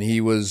George, and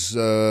he was,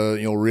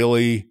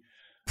 really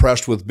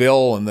impressed with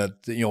Bill, and that,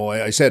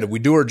 I said, if we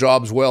do our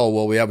jobs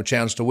well, we have a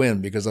chance to win,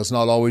 because that's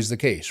not always the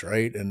case,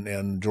 right?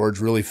 And George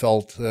really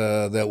felt,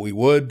 that we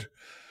would.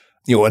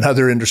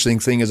 Another interesting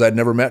thing is I'd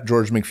never met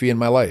George McPhee in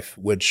my life,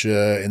 which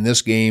in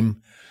this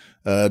game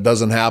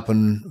doesn't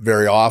happen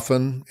very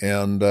often.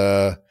 And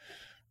the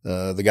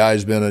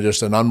guy's been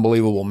just an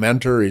unbelievable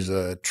mentor. He's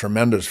a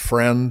tremendous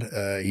friend.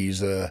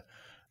 He's a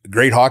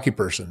great hockey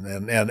person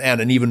and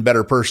an even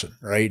better person,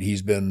 right?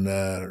 He's been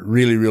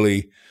really,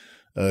 really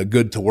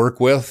good to work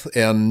with.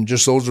 And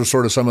just those are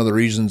sort of some of the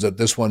reasons that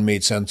this one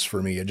made sense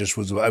for me.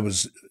 I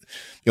was,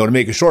 to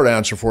make a short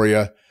answer for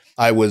you,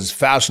 I was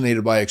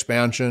fascinated by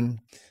expansion.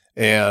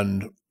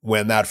 And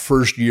when that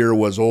first year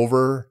was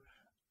over,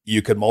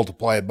 you could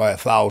multiply it by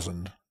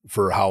 1,000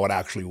 for how it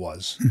actually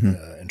was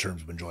in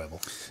terms of enjoyable.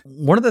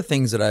 One of the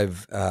things that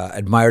I've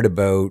admired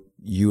about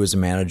you as a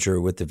manager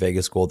with the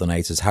Vegas Golden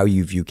Knights is how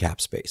you view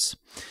cap space.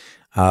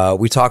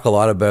 We talk a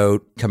lot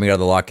about coming out of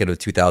the lockout of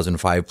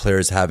 2005,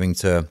 players having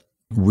to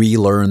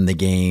relearn the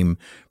game,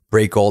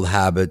 break old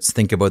habits,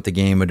 think about the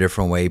game a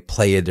different way,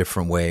 play a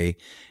different way.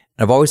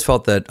 And I've always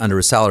felt that under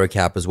a salary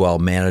cap as well,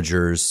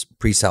 managers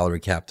pre-salary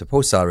cap to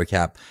post-salary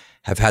cap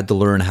have had to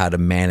learn how to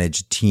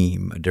manage a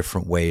team a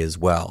different way as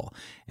well.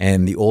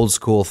 And the old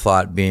school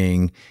thought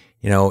being,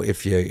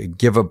 if you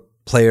give a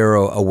player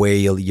away,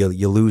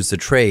 you lose the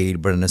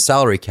trade. But in a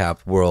salary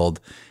cap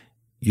world,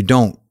 you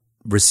don't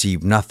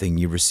receive nothing.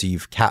 You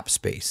receive cap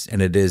space,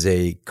 and it is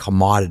a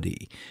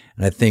commodity.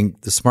 And I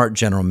think the smart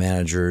general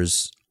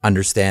managers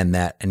understand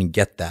that and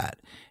get that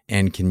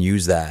and can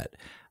use that.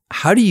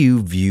 How do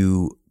you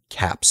view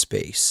cap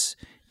space?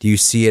 Do you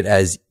see it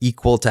as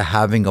equal to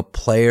having a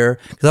player?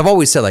 Because I've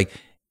always said,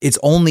 it's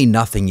only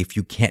nothing if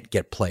you can't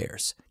get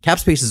players. Cap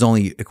space is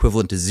only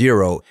equivalent to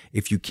zero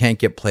if you can't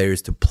get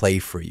players to play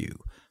for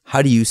you.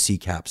 How do you see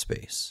cap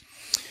space?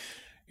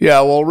 Yeah,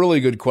 well,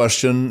 really good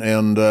question.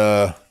 And,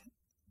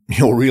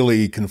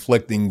 really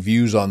conflicting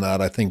views on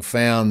that. I think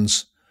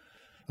fans,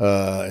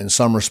 in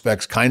some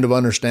respects, kind of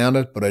understand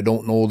it, but I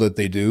don't know that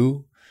they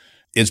do.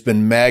 It's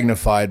been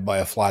magnified by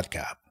a flat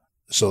cap.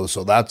 So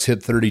that's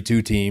hit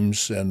 32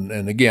 teams.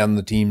 And again,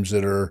 the teams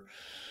that are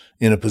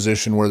in a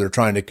position where they're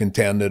trying to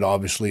contend, it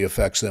obviously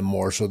affects them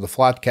more. So the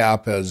flat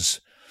cap has,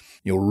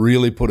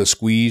 really put a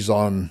squeeze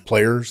on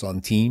players,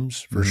 on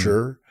teams for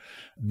sure.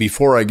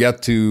 Before I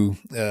get to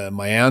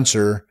my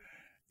answer,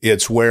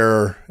 it's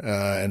where,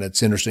 and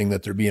it's interesting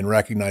that they're being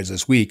recognized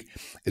this week,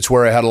 it's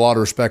where I had a lot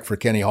of respect for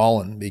Kenny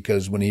Holland,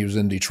 because when he was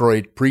in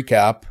Detroit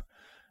pre-cap,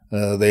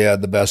 they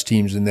had the best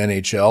teams in the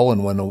NHL,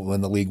 and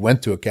when the league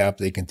went to a cap,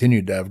 they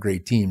continued to have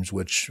great teams,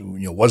 which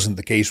wasn't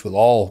the case with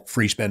all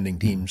free spending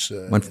teams.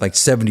 Went from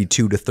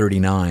 72 to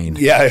 39.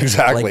 Yeah,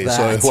 exactly.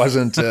 So it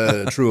wasn't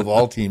true of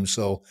all teams.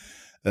 So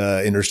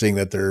interesting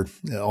that they're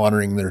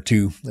honoring their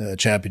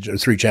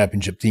three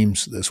championship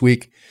teams this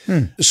week.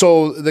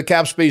 So the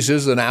cap space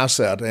is an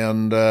asset,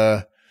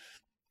 and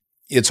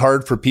it's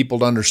hard for people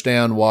to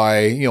understand why.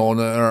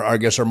 And I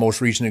guess our most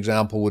recent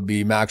example would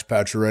be Max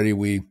Pacioretty.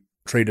 We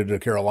traded to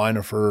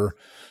Carolina for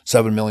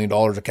 $7 million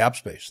of cap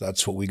space.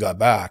 That's what we got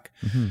back.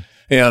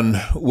 And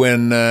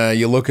when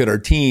you look at our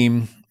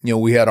team,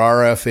 we had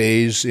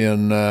RFAs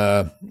in,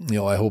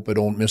 I hope I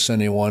don't miss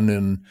anyone,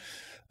 in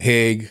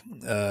Haig,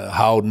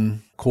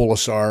 Howden,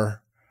 Kolesar,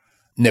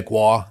 Nick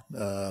Waugh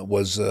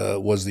was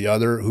the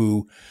other,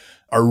 who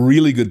are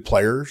really good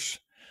players.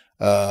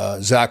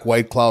 Zach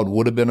Whitecloud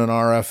would have been an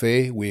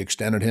RFA. We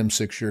extended him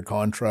 6-year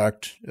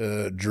contract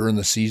during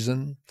the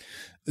season.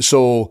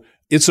 So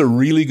it's a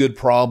really good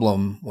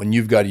problem when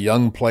you've got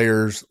young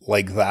players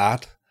like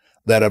that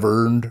have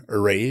earned a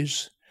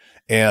raise.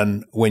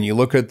 And when you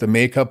look at the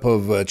makeup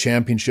of a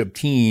championship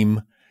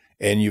team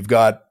and you've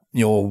got,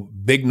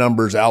 big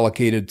numbers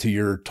allocated to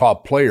your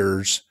top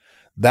players,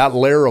 that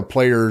layer of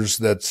players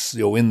that's,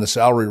 in the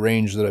salary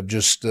range that I've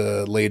just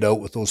laid out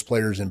with those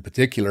players in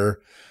particular,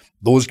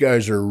 those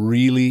guys are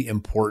really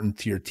important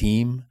to your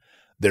team.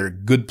 They're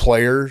good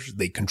players.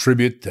 They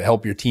contribute to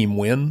help your team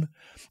win.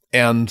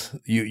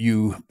 And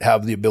you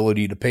have the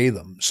ability to pay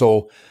them.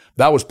 So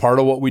that was part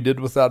of what we did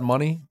with that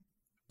money.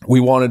 We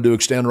wanted to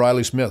extend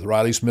Riley Smith.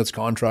 Riley Smith's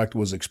contract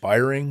was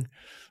expiring.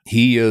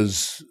 He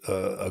is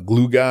a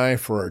glue guy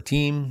for our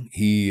team.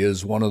 He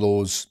is one of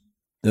those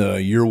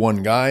year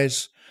one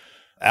guys.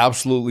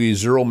 Absolutely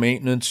zero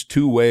maintenance,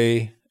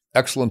 two-way,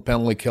 excellent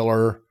penalty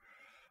killer.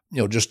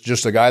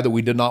 Just a guy that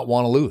we did not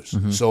want to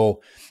lose.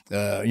 So,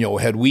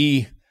 had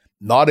we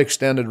not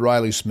extended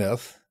Riley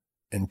Smith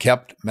and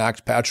kept Max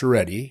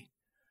Pacioretty,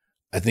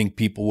 I think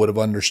people would have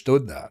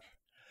understood that.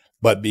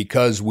 But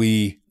because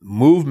we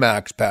moved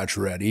Max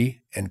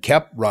Pacioretty and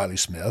kept Riley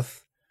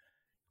Smith,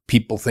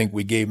 people think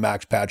we gave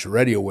Max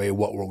Pacioretty away.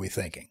 What were we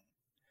thinking?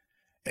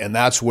 And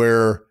that's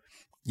where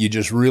you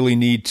just really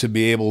need to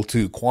be able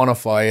to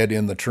quantify it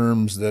in the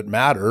terms that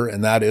matter,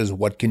 and that is,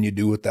 what can you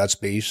do with that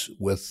space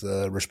with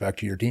respect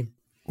to your team?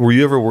 Were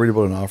you ever worried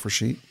about an offer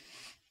sheet?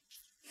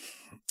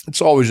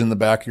 It's always in the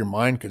back of your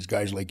mind because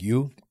guys like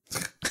you.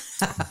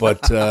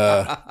 But,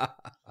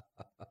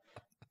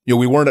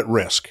 we weren't at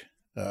risk.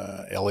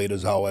 Elliot,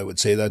 is how I would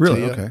say that to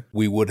you. Okay.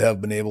 We would have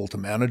been able to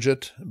manage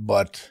it,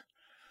 but,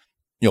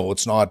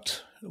 it's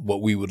not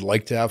what we would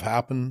like to have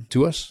happen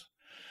to us.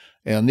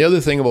 And the other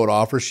thing about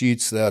offer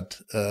sheets that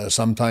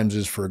sometimes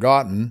is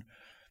forgotten,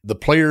 the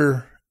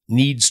player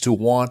needs to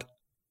want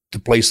to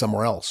play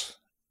somewhere else.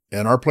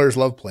 And our players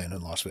love playing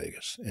in Las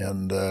Vegas.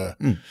 And,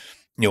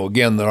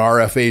 again, the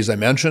RFAs I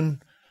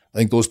mentioned, I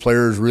think those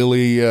players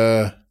really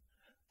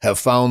have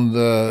found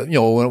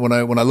when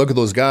I look at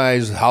those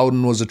guys,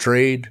 Howden was a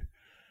trade,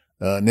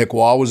 Nick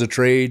Waugh was a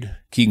trade,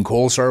 Keegan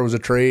Kolesar was a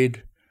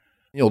trade.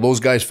 Those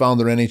guys found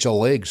their NHL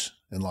legs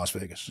in Las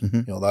Vegas.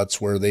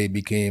 That's where they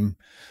became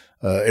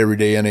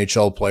everyday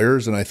NHL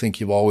players. And I think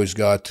you've always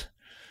got,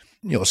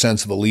 a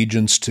sense of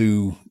allegiance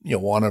to,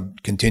 want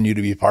to continue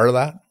to be part of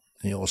that.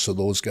 So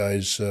those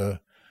guys,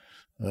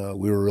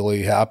 we were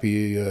really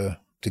happy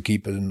to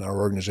keep in our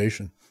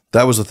organization.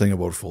 That was the thing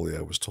about Foley,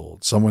 I was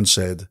told. Someone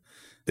said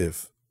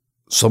if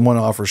someone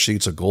offers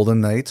Sheets a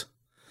Golden Knight,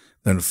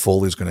 then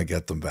Foley's going to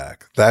get them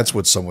back. That's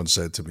what someone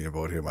said to me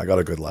about him. I got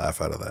a good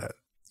laugh out of that.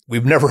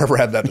 We've never ever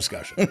had that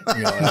discussion.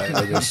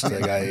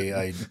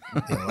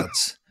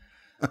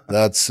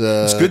 That's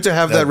it's good to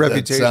have that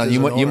reputation.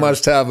 You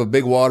must have a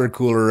big water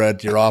cooler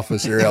at your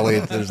office here,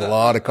 Elliot. There's a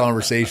lot of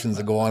conversations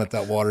that go on at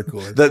that water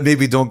cooler that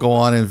maybe don't go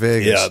on in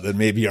Vegas. Yeah, that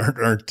maybe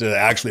aren't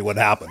actually what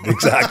happened.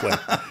 Exactly.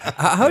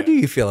 How do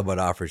you feel about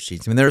offer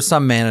sheets? I mean, there are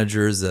some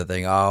managers that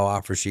think,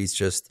 offer sheets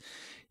just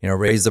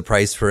raise the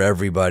price for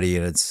everybody,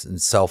 and it's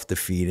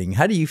self-defeating.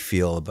 How do you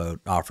feel about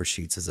offer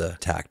sheets as a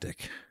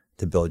tactic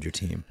to build your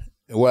team?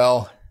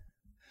 Well,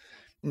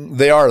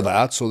 they are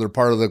that. So they're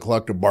part of the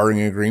collective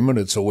bargaining agreement.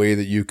 It's a way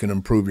that you can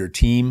improve your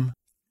team.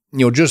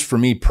 Just for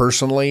me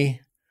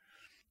personally,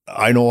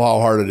 I know how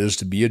hard it is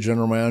to be a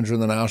general manager in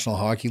the National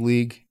Hockey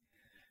League.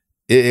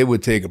 It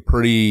would take a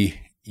pretty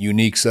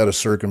unique set of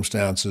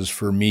circumstances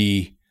for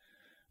me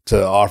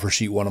to offer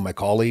sheet one of my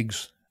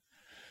colleagues.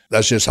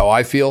 That's just how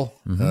I feel.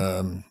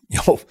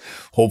 Mm-hmm.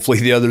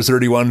 Hopefully the other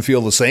 31 feel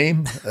the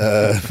same.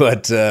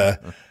 But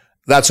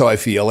that's how I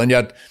feel. And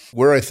yet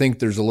where I think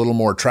there's a little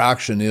more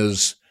traction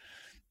is,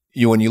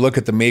 when you look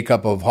at the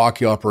makeup of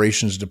hockey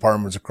operations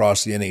departments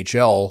across the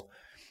NHL,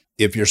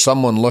 if you're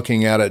someone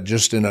looking at it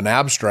just in an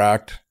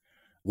abstract,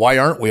 why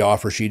aren't we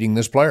offer sheeting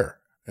this player?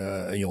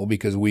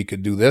 Because we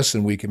could do this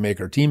and we can make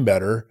our team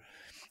better.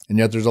 And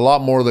yet there's a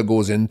lot more that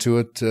goes into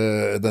it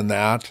than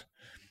that.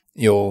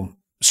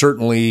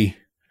 Certainly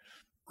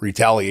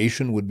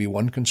retaliation would be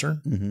one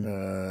concern.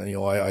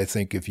 Mm-hmm. I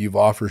think if you've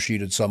offer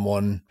sheeted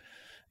someone,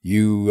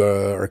 you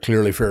are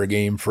clearly fair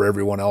game for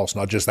everyone else,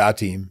 not just that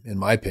team, in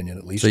my opinion,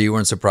 at least. So you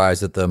weren't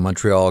surprised at the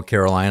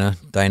Montreal-Carolina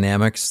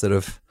dynamics that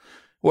have...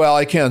 Well,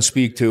 I can't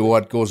speak to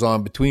what goes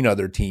on between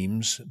other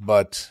teams,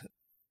 but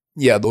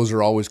yeah, those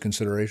are always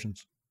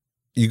considerations.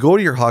 You go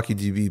to your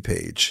HockeyDB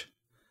page,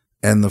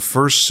 and the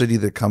first city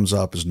that comes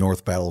up is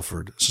North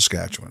Battleford,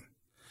 Saskatchewan.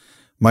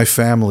 My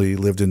family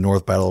lived in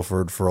North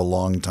Battleford for a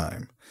long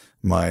time.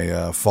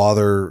 My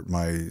father,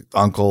 my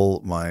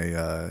uncle,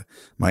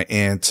 my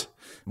aunt...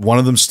 One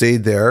of them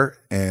stayed there,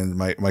 and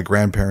my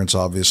grandparents,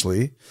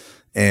 obviously,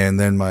 and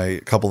then a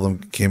couple of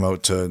them came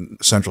out to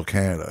Central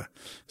Canada.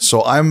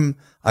 So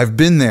I've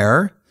been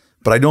there,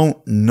 but I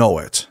don't know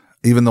it,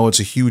 even though it's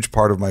a huge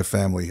part of my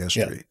family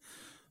history.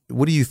 Yeah.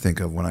 What do you think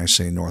of when I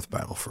say North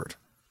Battleford?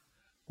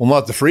 Well,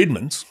 not the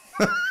Friedmans.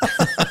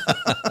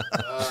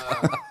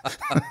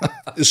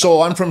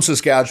 So I'm from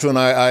Saskatchewan.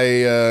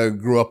 I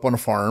grew up on a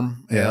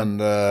farm,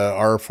 and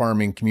our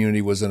farming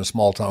community was in a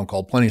small town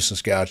called Plenty,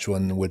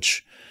 Saskatchewan,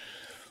 which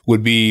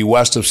would be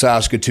west of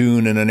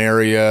Saskatoon in an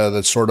area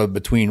that's sort of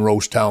between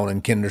Rosetown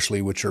and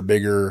Kindersley, which are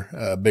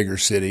bigger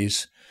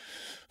cities.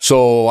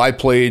 So I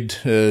played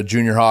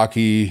junior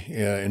hockey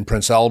in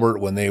Prince Albert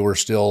when they were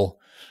still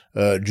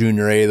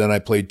junior A. Then I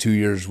played 2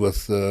 years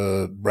with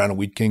Brandon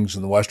Wheat Kings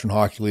in the Western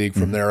Hockey League.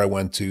 From there, I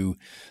went to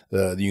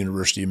the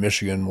University of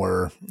Michigan,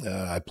 where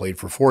I played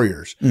for 4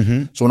 years.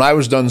 Mm-hmm. So when I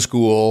was done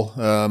school,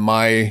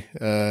 my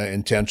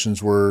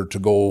intentions were to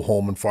go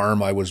home and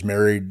farm. I was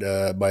married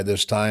by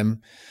this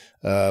time.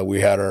 We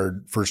had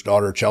our first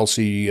daughter,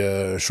 Chelsea,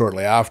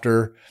 shortly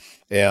after,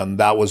 and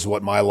that was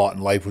what my lot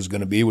in life was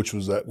going to be, which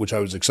I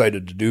was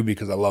excited to do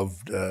because I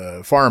loved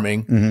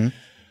farming. Mm-hmm.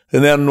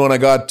 And then when I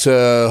got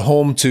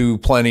home to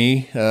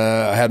Plenty,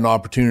 I had an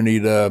opportunity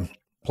to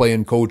play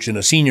and coach in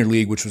a senior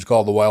league, which was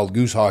called the Wild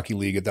Goose Hockey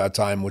League at that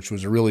time, which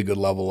was a really good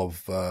level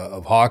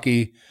of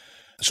hockey.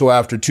 So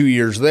after 2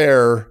 years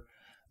there,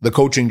 the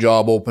coaching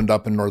job opened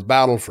up in North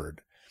Battleford.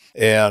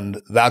 And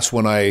that's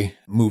when I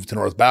moved to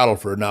North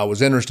Battleford. Now, it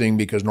was interesting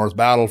because North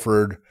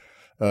Battleford,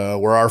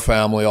 where our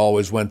family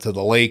always went to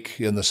the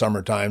lake in the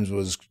summer times,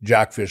 was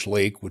Jackfish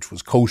Lake, which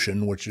was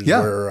Cochin, which is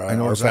where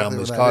our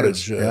family's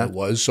cottage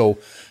was. So,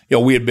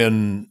 we had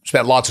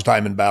spent lots of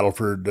time in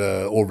Battleford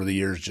over the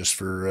years just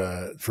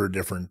for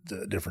different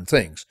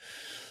things.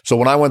 So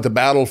when I went to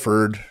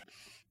Battleford,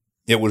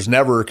 it was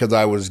never because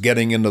I was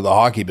getting into the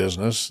hockey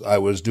business. I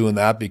was doing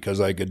that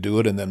because I could do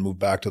it and then move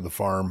back to the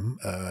farm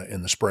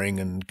in the spring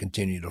and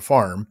continue to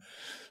farm.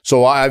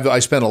 So I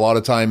spent a lot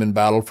of time in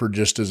Battleford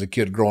just as a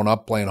kid growing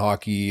up playing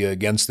hockey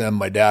against them.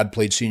 My dad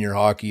played senior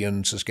hockey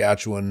in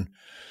Saskatchewan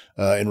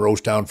in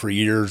Rosetown for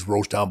years.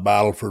 Rosetown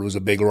Battleford was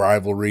a big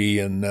rivalry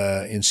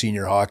in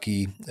senior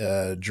hockey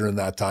during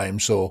that time.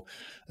 So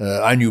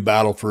I knew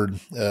Battleford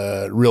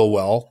real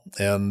well,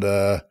 and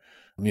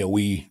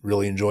we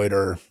really enjoyed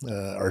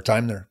our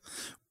time there.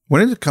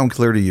 When did it come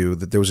clear to you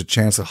that there was a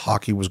chance that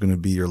hockey was going to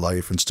be your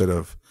life instead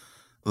of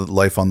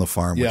life on the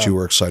farm, which you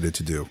were excited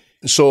to do?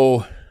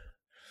 So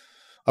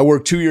I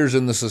worked 2 years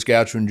in the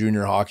Saskatchewan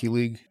Junior Hockey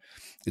League.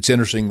 It's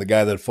interesting. The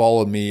guy that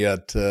followed me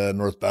at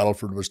North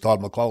Battleford was Todd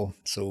McClellan.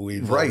 So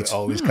we've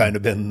always kind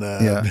of been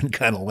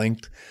kind of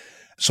linked.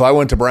 So I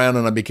went to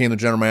Brandon. I became the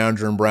general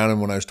manager in Brandon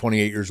when I was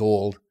 28 years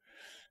old.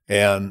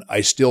 And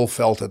I still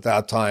felt at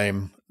that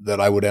time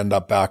that I would end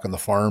up back on the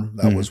farm.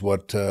 That was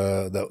what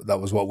that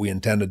was what we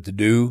intended to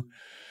do.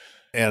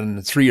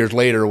 And 3 years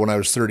later, when I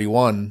was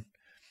 31,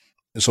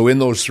 so in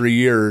those 3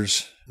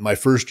 years, my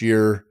first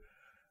year,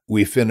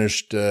 we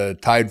finished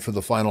tied for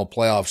the final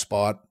playoff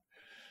spot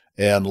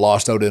and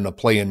lost out in a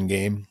play-in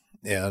game.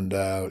 And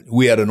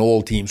we had an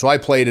old team. So I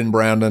played in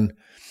Brandon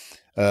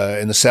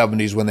in the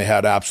 70s when they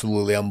had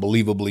absolutely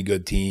unbelievably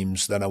good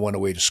teams. Then I went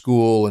away to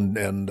school and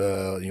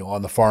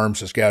on the farm,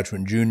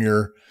 Saskatchewan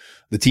Junior,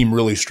 the team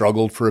really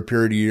struggled for a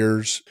period of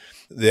years.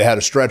 They had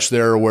a stretch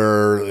there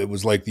where it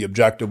was like the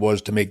objective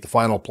was to make the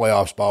final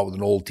playoff spot with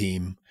an old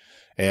team.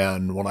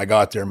 And when I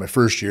got there my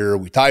first year,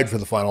 we tied for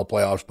the final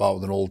playoff spot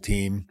with an old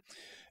team.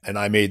 And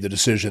I made the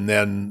decision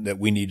then that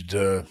we needed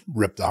to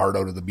rip the heart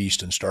out of the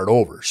beast and start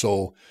over.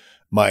 So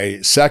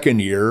my second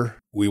year,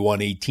 we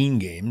won 18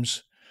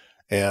 games,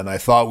 and I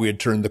thought we had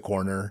turned the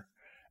corner.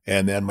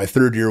 And then my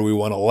third year, we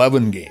won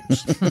 11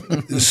 games.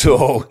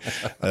 So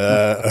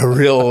a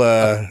real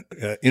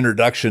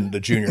introduction to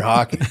junior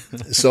hockey.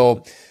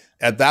 So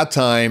at that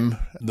time,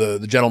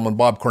 the gentleman,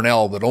 Bob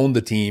Cornell, that owned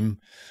the team,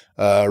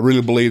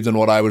 really believed in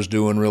what I was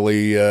doing.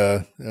 Really,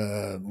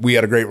 we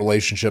had a great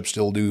relationship,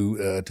 still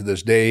do to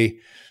this day.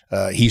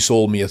 He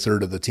sold me a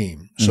third of the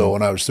team. So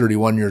when I was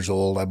 31 years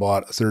old, I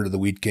bought a third of the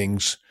Wheat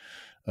Kings.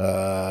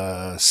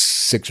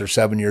 6 or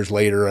 7 years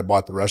later, I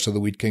bought the rest of the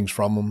Wheat Kings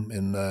from him.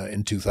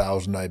 In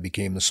 2000, I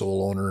became the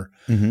sole owner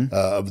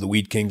of the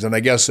Wheat Kings. And I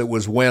guess it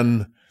was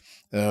when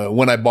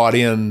I bought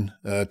in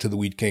to the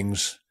Wheat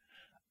Kings,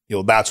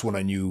 that's when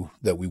I knew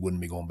that we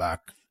wouldn't be going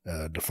back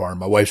to farm.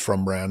 My wife's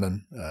from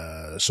Brandon,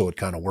 so it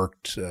kind of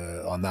worked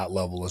on that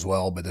level as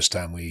well. By this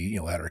time, we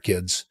had our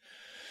kids.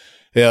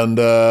 And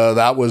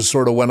that was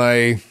sort of when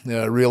I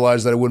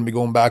realized that I wouldn't be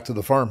going back to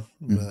the farm.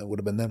 It would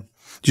have been then.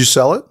 Did you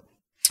sell it?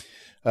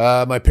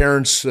 My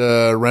parents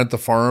rent the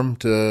farm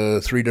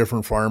to 3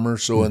 different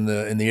farmers. So in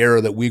the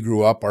era that we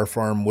grew up, our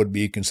farm would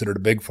be considered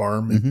a big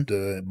farm.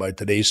 It, by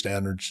today's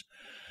standards,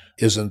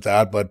 isn't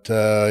that. But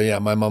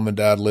my mom and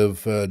dad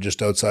live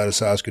just outside of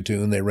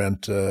Saskatoon. They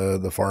rent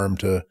the farm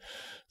to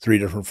 3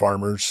 different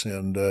farmers,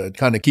 and it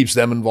kind of keeps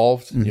them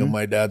involved.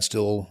 My dad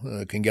still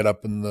can get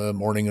up in the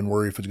morning and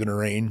worry if it's going to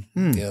rain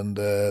and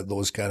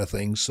those kind of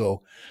things.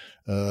 So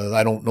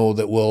I don't know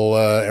that we'll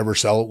ever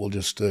sell it. We'll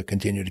just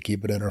continue to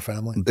keep it in our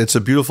family. It's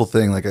a beautiful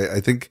thing. Like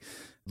I think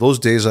those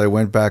days I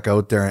went back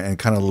out there and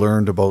kind of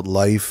learned about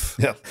life.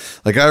 Yeah.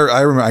 Like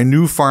I remember I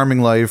knew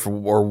farming life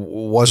or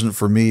wasn't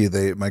for me.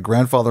 My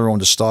grandfather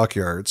owned a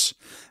stockyards.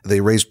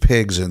 They raised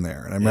pigs in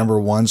there. And I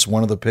remember once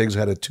one of the pigs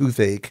had a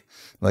toothache.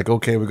 Like,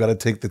 okay, we got to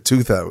take the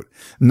tooth out.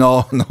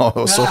 No.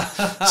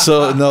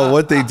 So no,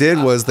 what they did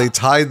was they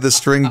tied the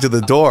string to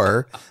the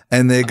door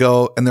and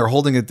they're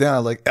holding it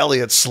down. Like,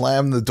 Elliot,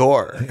 slam the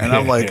door. And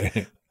I'm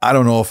like, I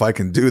don't know if I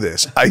can do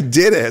this. I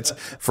did it.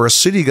 For a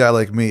city guy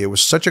like me, it was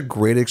such a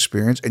great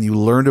experience. And you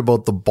learned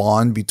about the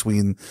bond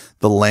between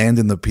the land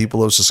and the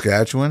people of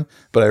Saskatchewan.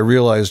 But I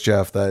realized,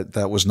 Jeff,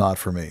 that was not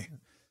for me.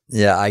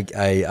 Yeah,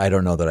 I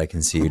don't know that I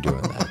can see you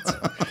doing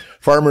that.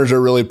 Farmers are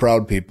really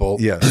proud people.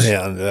 Yes.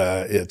 And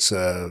it's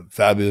a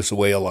fabulous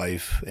way of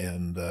life.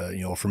 And,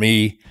 for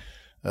me,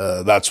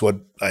 that's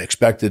what I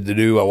expected to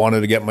do. I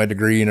wanted to get my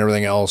degree and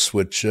everything else,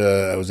 which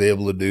I was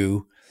able to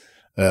do.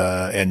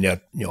 And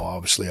yet,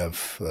 obviously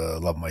I've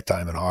loved my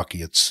time in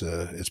hockey. It's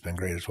been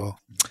great as well.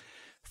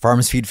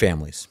 Farms feed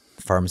families.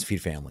 Farms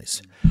feed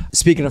families.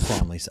 Speaking of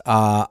families,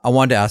 I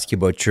wanted to ask you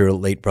about your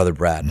late brother,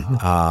 Brad.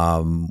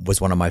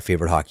 Was one of my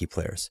favorite hockey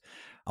players.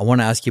 I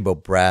want to ask you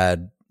about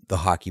Brad, the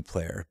hockey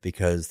player,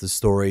 because the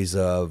stories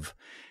of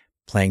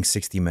playing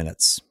 60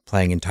 minutes,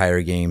 playing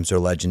entire games are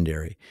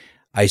legendary.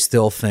 I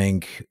still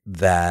think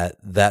that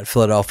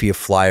Philadelphia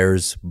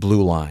Flyers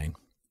blue line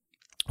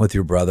with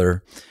your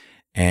brother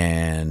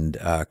and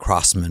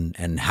Crossman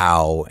and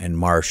Howe and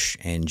Marsh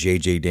and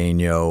JJ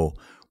Daigneault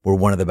were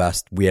one of the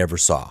best we ever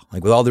saw.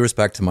 Like, with all due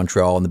respect to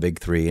Montreal and the Big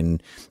Three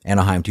and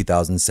Anaheim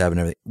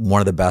 2007, one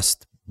of the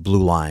best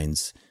blue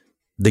lines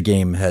the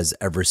game has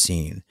ever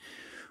seen.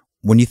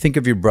 When you think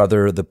of your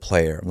brother, the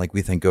player, like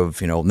we think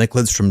of, Nick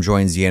Lidstrom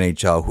joins the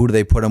NHL, who do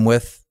they put him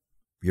with?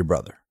 Your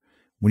brother.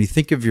 When you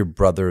think of your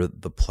brother,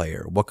 the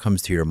player, what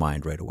comes to your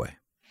mind right away?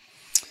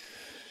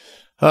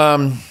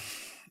 Well,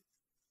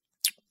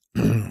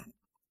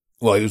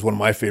 he was one of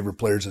my favorite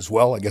players as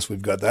well. I guess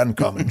we've got that in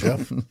common,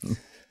 Jeff.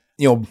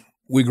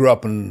 We grew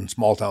up in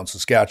small town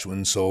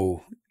Saskatchewan,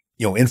 so,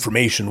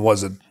 information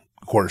wasn't,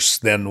 of course,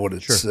 then what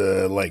it's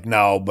like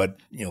now, but,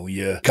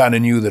 you kind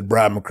of knew that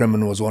Brad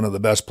McCrimmon was one of the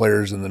best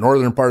players in the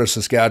northern part of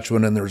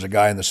Saskatchewan, and there was a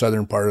guy in the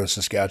southern part of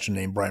Saskatchewan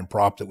named Brian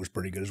Propp that was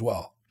pretty good as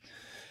well.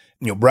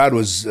 Brad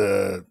was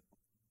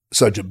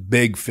such a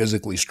big,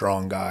 physically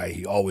strong guy.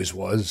 He always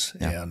was.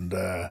 Yeah.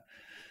 And,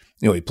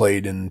 he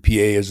played in PA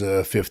as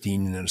a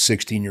 15 and a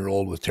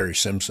 16-year-old with Terry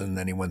Simpson.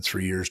 Then he went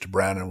 3 years to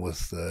Brandon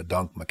with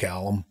Dunk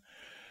McCallum.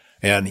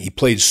 And he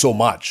played so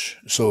much.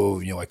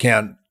 So, I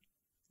can't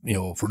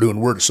for doing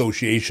word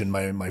association,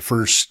 my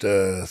first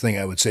thing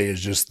I would say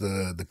is just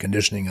the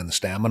conditioning and the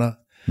stamina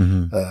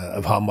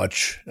of how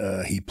much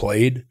he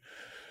played.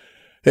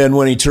 And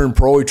when he turned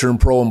pro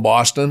in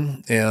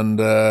Boston, and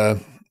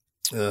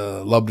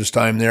loved his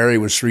time there. He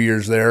was 3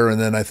 years there,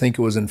 and then I think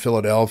it was in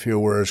Philadelphia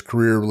where his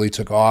career really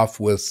took off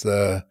with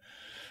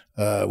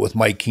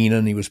Mike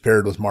Keenan. He was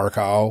paired with Mark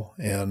Howe,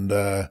 and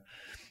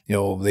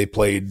they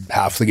played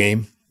half the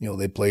game.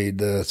 They played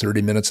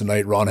 30 minutes a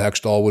night. Ron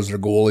Hextall was their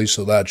goalie,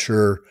 so that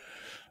sure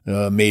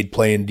made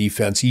playing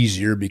defense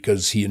easier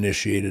because he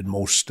initiated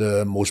most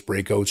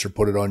breakouts or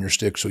put it on your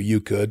stick so you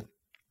could.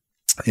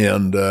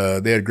 And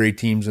they had great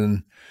teams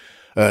in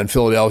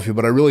Philadelphia,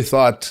 but I really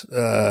thought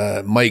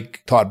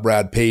Mike taught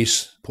Brad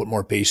pace, put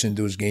more pace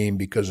into his game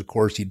because, of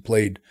course, he'd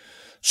played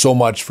so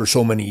much for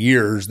so many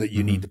years that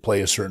you need to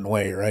play a certain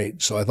way,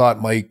 right? So I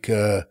thought Mike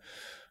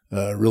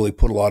really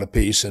put a lot of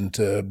pace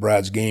into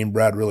Brad's game.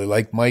 Brad really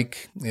liked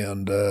Mike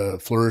and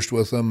flourished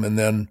with him. And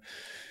then,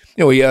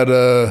 he had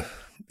a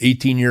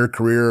 18-year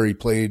career. He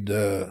played,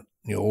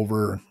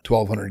 over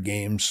 1,200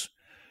 games.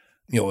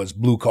 As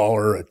blue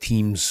collar, a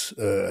team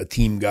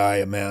guy,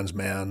 a man's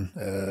man,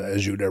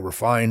 as you'd ever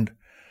find.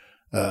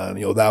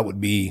 That would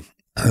be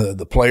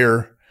the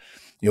player.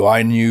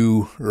 I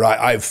knew, or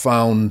I've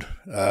found,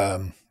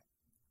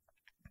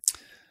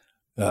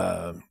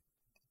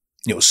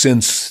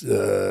 since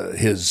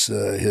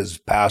his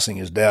passing,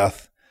 his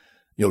death,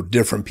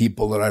 different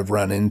people that I've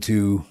run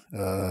into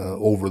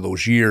over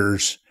those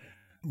years.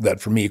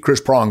 That for me,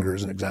 Chris Pronger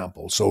is an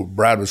example. So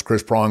Brad was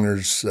Chris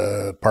Pronger's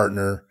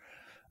partner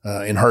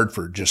in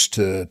Hartford, just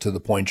to the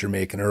point you're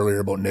making earlier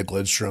about Nick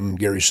Lidstrom.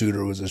 Gary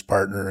Suter was his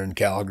partner in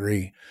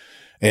Calgary.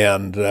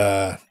 And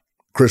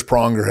Chris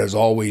Pronger has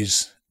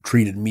always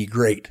treated me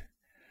great.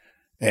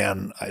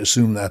 And I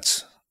assume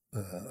that's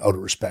out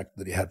of respect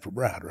that he had for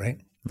Brad, right?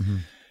 Mm-hmm.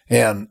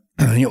 And,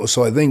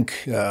 so I think,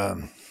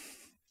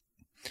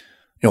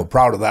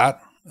 proud of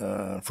that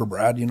for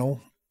Brad,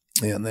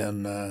 and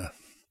then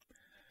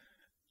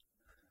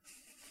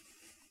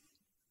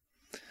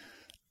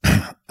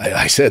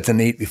I said to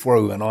Nate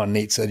before we went on,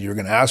 Nate said, you were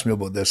going to ask me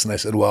about this. And I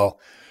said, well,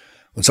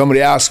 when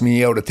somebody asks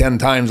me out of 10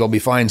 times, I'll be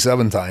fine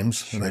 7 times.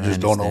 Sure, and I just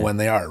don't know when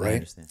they are,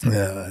 right?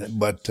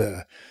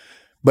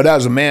 But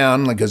as a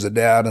man, like as a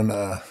dad and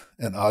a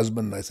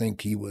husband, I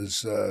think he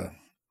was,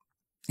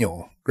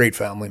 great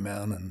family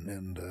man.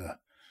 And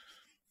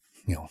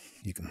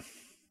you can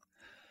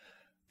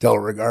tell the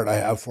regard I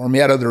have for him. He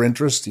had other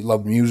interests. He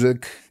loved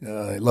music. He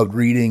loved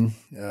reading,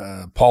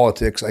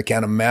 politics. I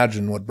can't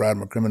imagine what Brad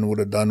McCrimmon would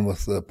have done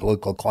with the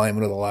political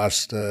climate of the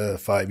last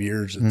 5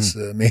 years. It's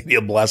maybe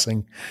a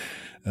blessing.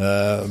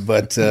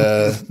 But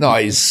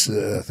he's,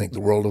 I think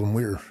the world of him.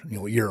 We were,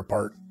 a year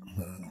apart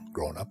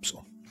growing up.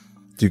 So,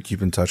 do you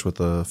keep in touch with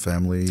the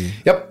family?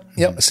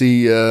 Yep.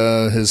 See,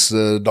 his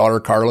daughter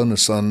Carlin,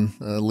 his son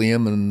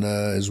Liam, and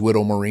his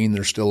widow Maureen.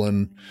 They're still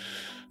in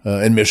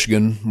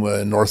Michigan,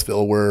 in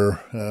Northville, where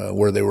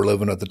they were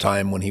living at the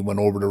time when he went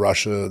over to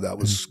Russia. That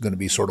was going to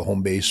be sort of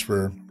home base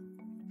for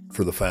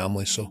the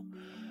family. So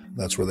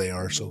that's where they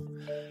are. So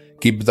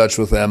keep in touch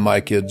with them.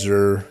 My kids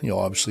are,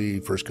 obviously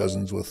first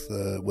cousins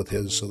with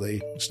his, so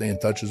they stay in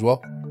touch as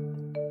well.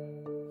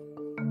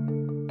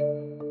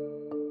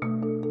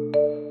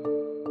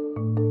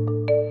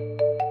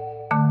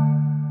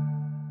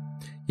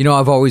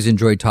 I've always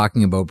enjoyed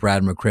talking about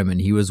Brad McCrimmon.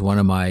 He was one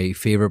of my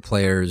favorite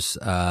players.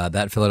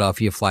 That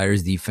Philadelphia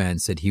Flyers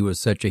defense that he was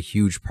such a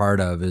huge part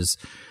of is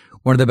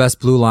one of the best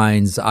blue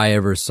lines I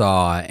ever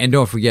saw. And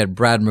don't forget,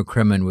 Brad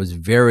McCrimmon was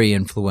very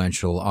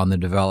influential on the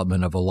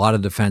development of a lot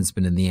of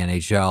defensemen in the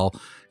NHL.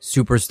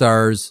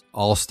 Superstars,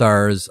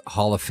 all-stars,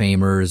 Hall of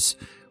Famers.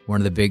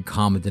 One of the big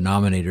common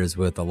denominators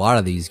with a lot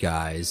of these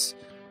guys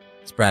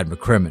is Brad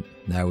McCrimmon.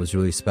 That was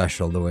really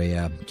special, the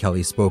way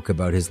Kelly spoke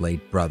about his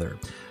late brother.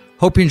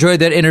 Hope you enjoyed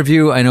that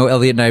interview. I know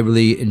Elliot and I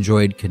really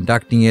enjoyed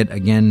conducting it.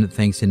 Again,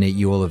 thanks to Nate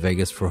Ewell of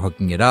Vegas for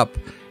hooking it up.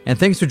 And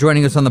thanks for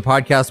joining us on the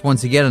podcast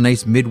once again. A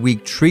nice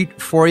midweek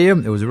treat for you.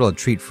 It was a real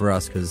treat for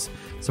us because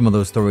some of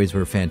those stories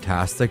were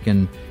fantastic.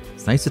 And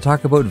it's nice to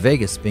talk about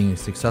Vegas being a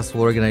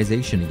successful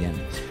organization again.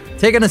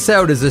 Taking us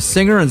out is a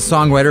singer and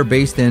songwriter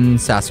based in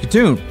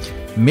Saskatoon.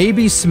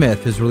 Maybe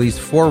Smith has released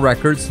 4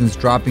 records since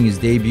dropping his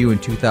debut in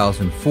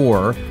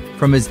 2004.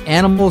 From his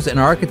Animals and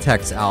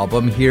Architects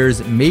album,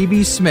 here's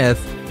Maybe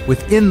Smith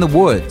with In the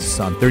Woods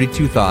on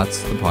 32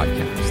 Thoughts, the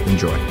podcast.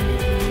 Enjoy.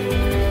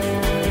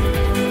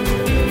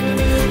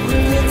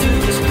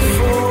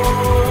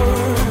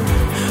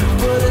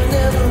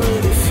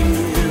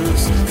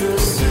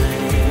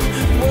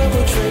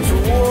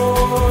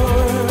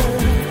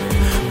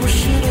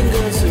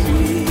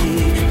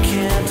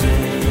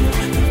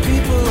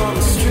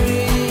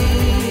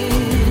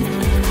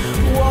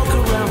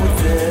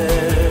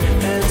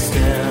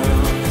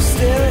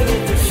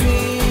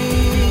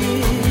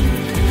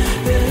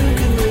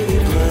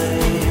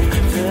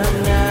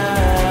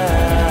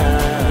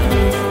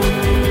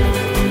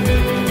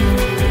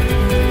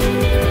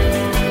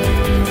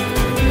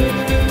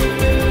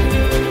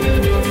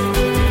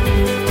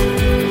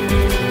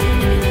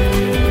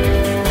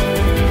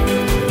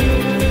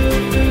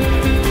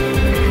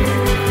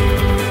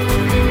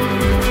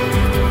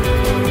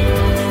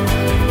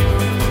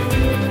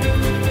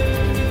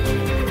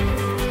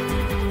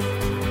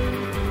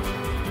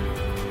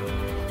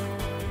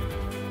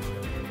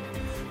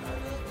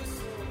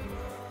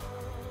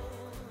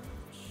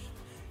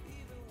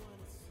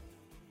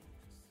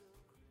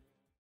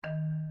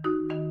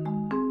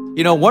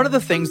 You know, one of the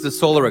things the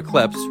solar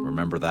eclipse,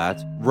 remember that,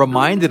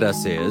 reminded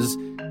us is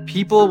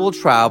people will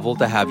travel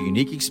to have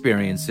unique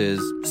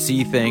experiences,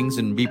 see things,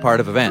 and be part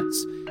of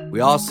events. We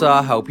all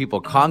saw how people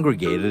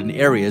congregated in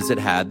areas that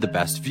had the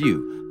best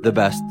view, the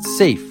best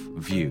safe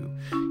view.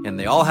 And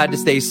they all had to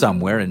stay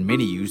somewhere, and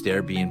many used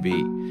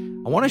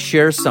Airbnb. I want to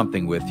share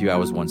something with you I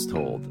was once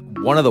told.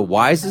 One of the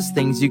wisest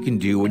things you can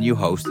do when you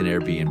host an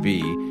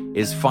Airbnb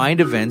is find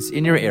events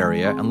in your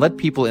area and let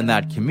people in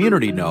that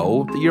community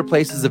know that your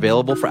place is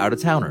available for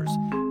out-of-towners.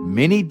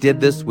 Many did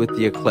this with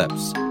the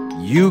eclipse.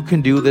 You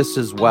can do this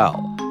as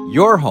well.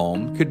 Your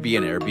home could be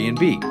an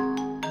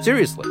Airbnb.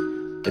 Seriously,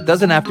 it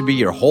doesn't have to be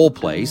your whole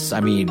place.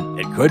 I mean,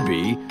 it could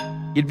be.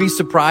 You'd be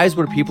surprised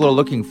what people are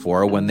looking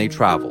for when they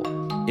travel.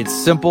 It's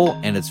simple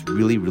and it's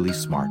really, really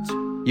smart.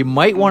 You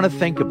might want to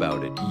think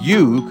about it.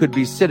 You could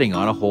be sitting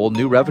on a whole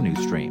new revenue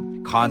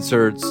stream.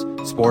 Concerts,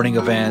 sporting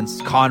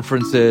events,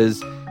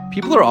 conferences.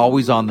 People are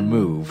always on the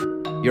move.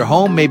 Your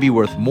home may be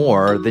worth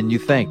more than you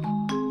think.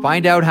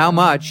 Find out how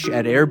much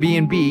at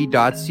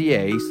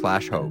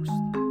airbnb.ca/host.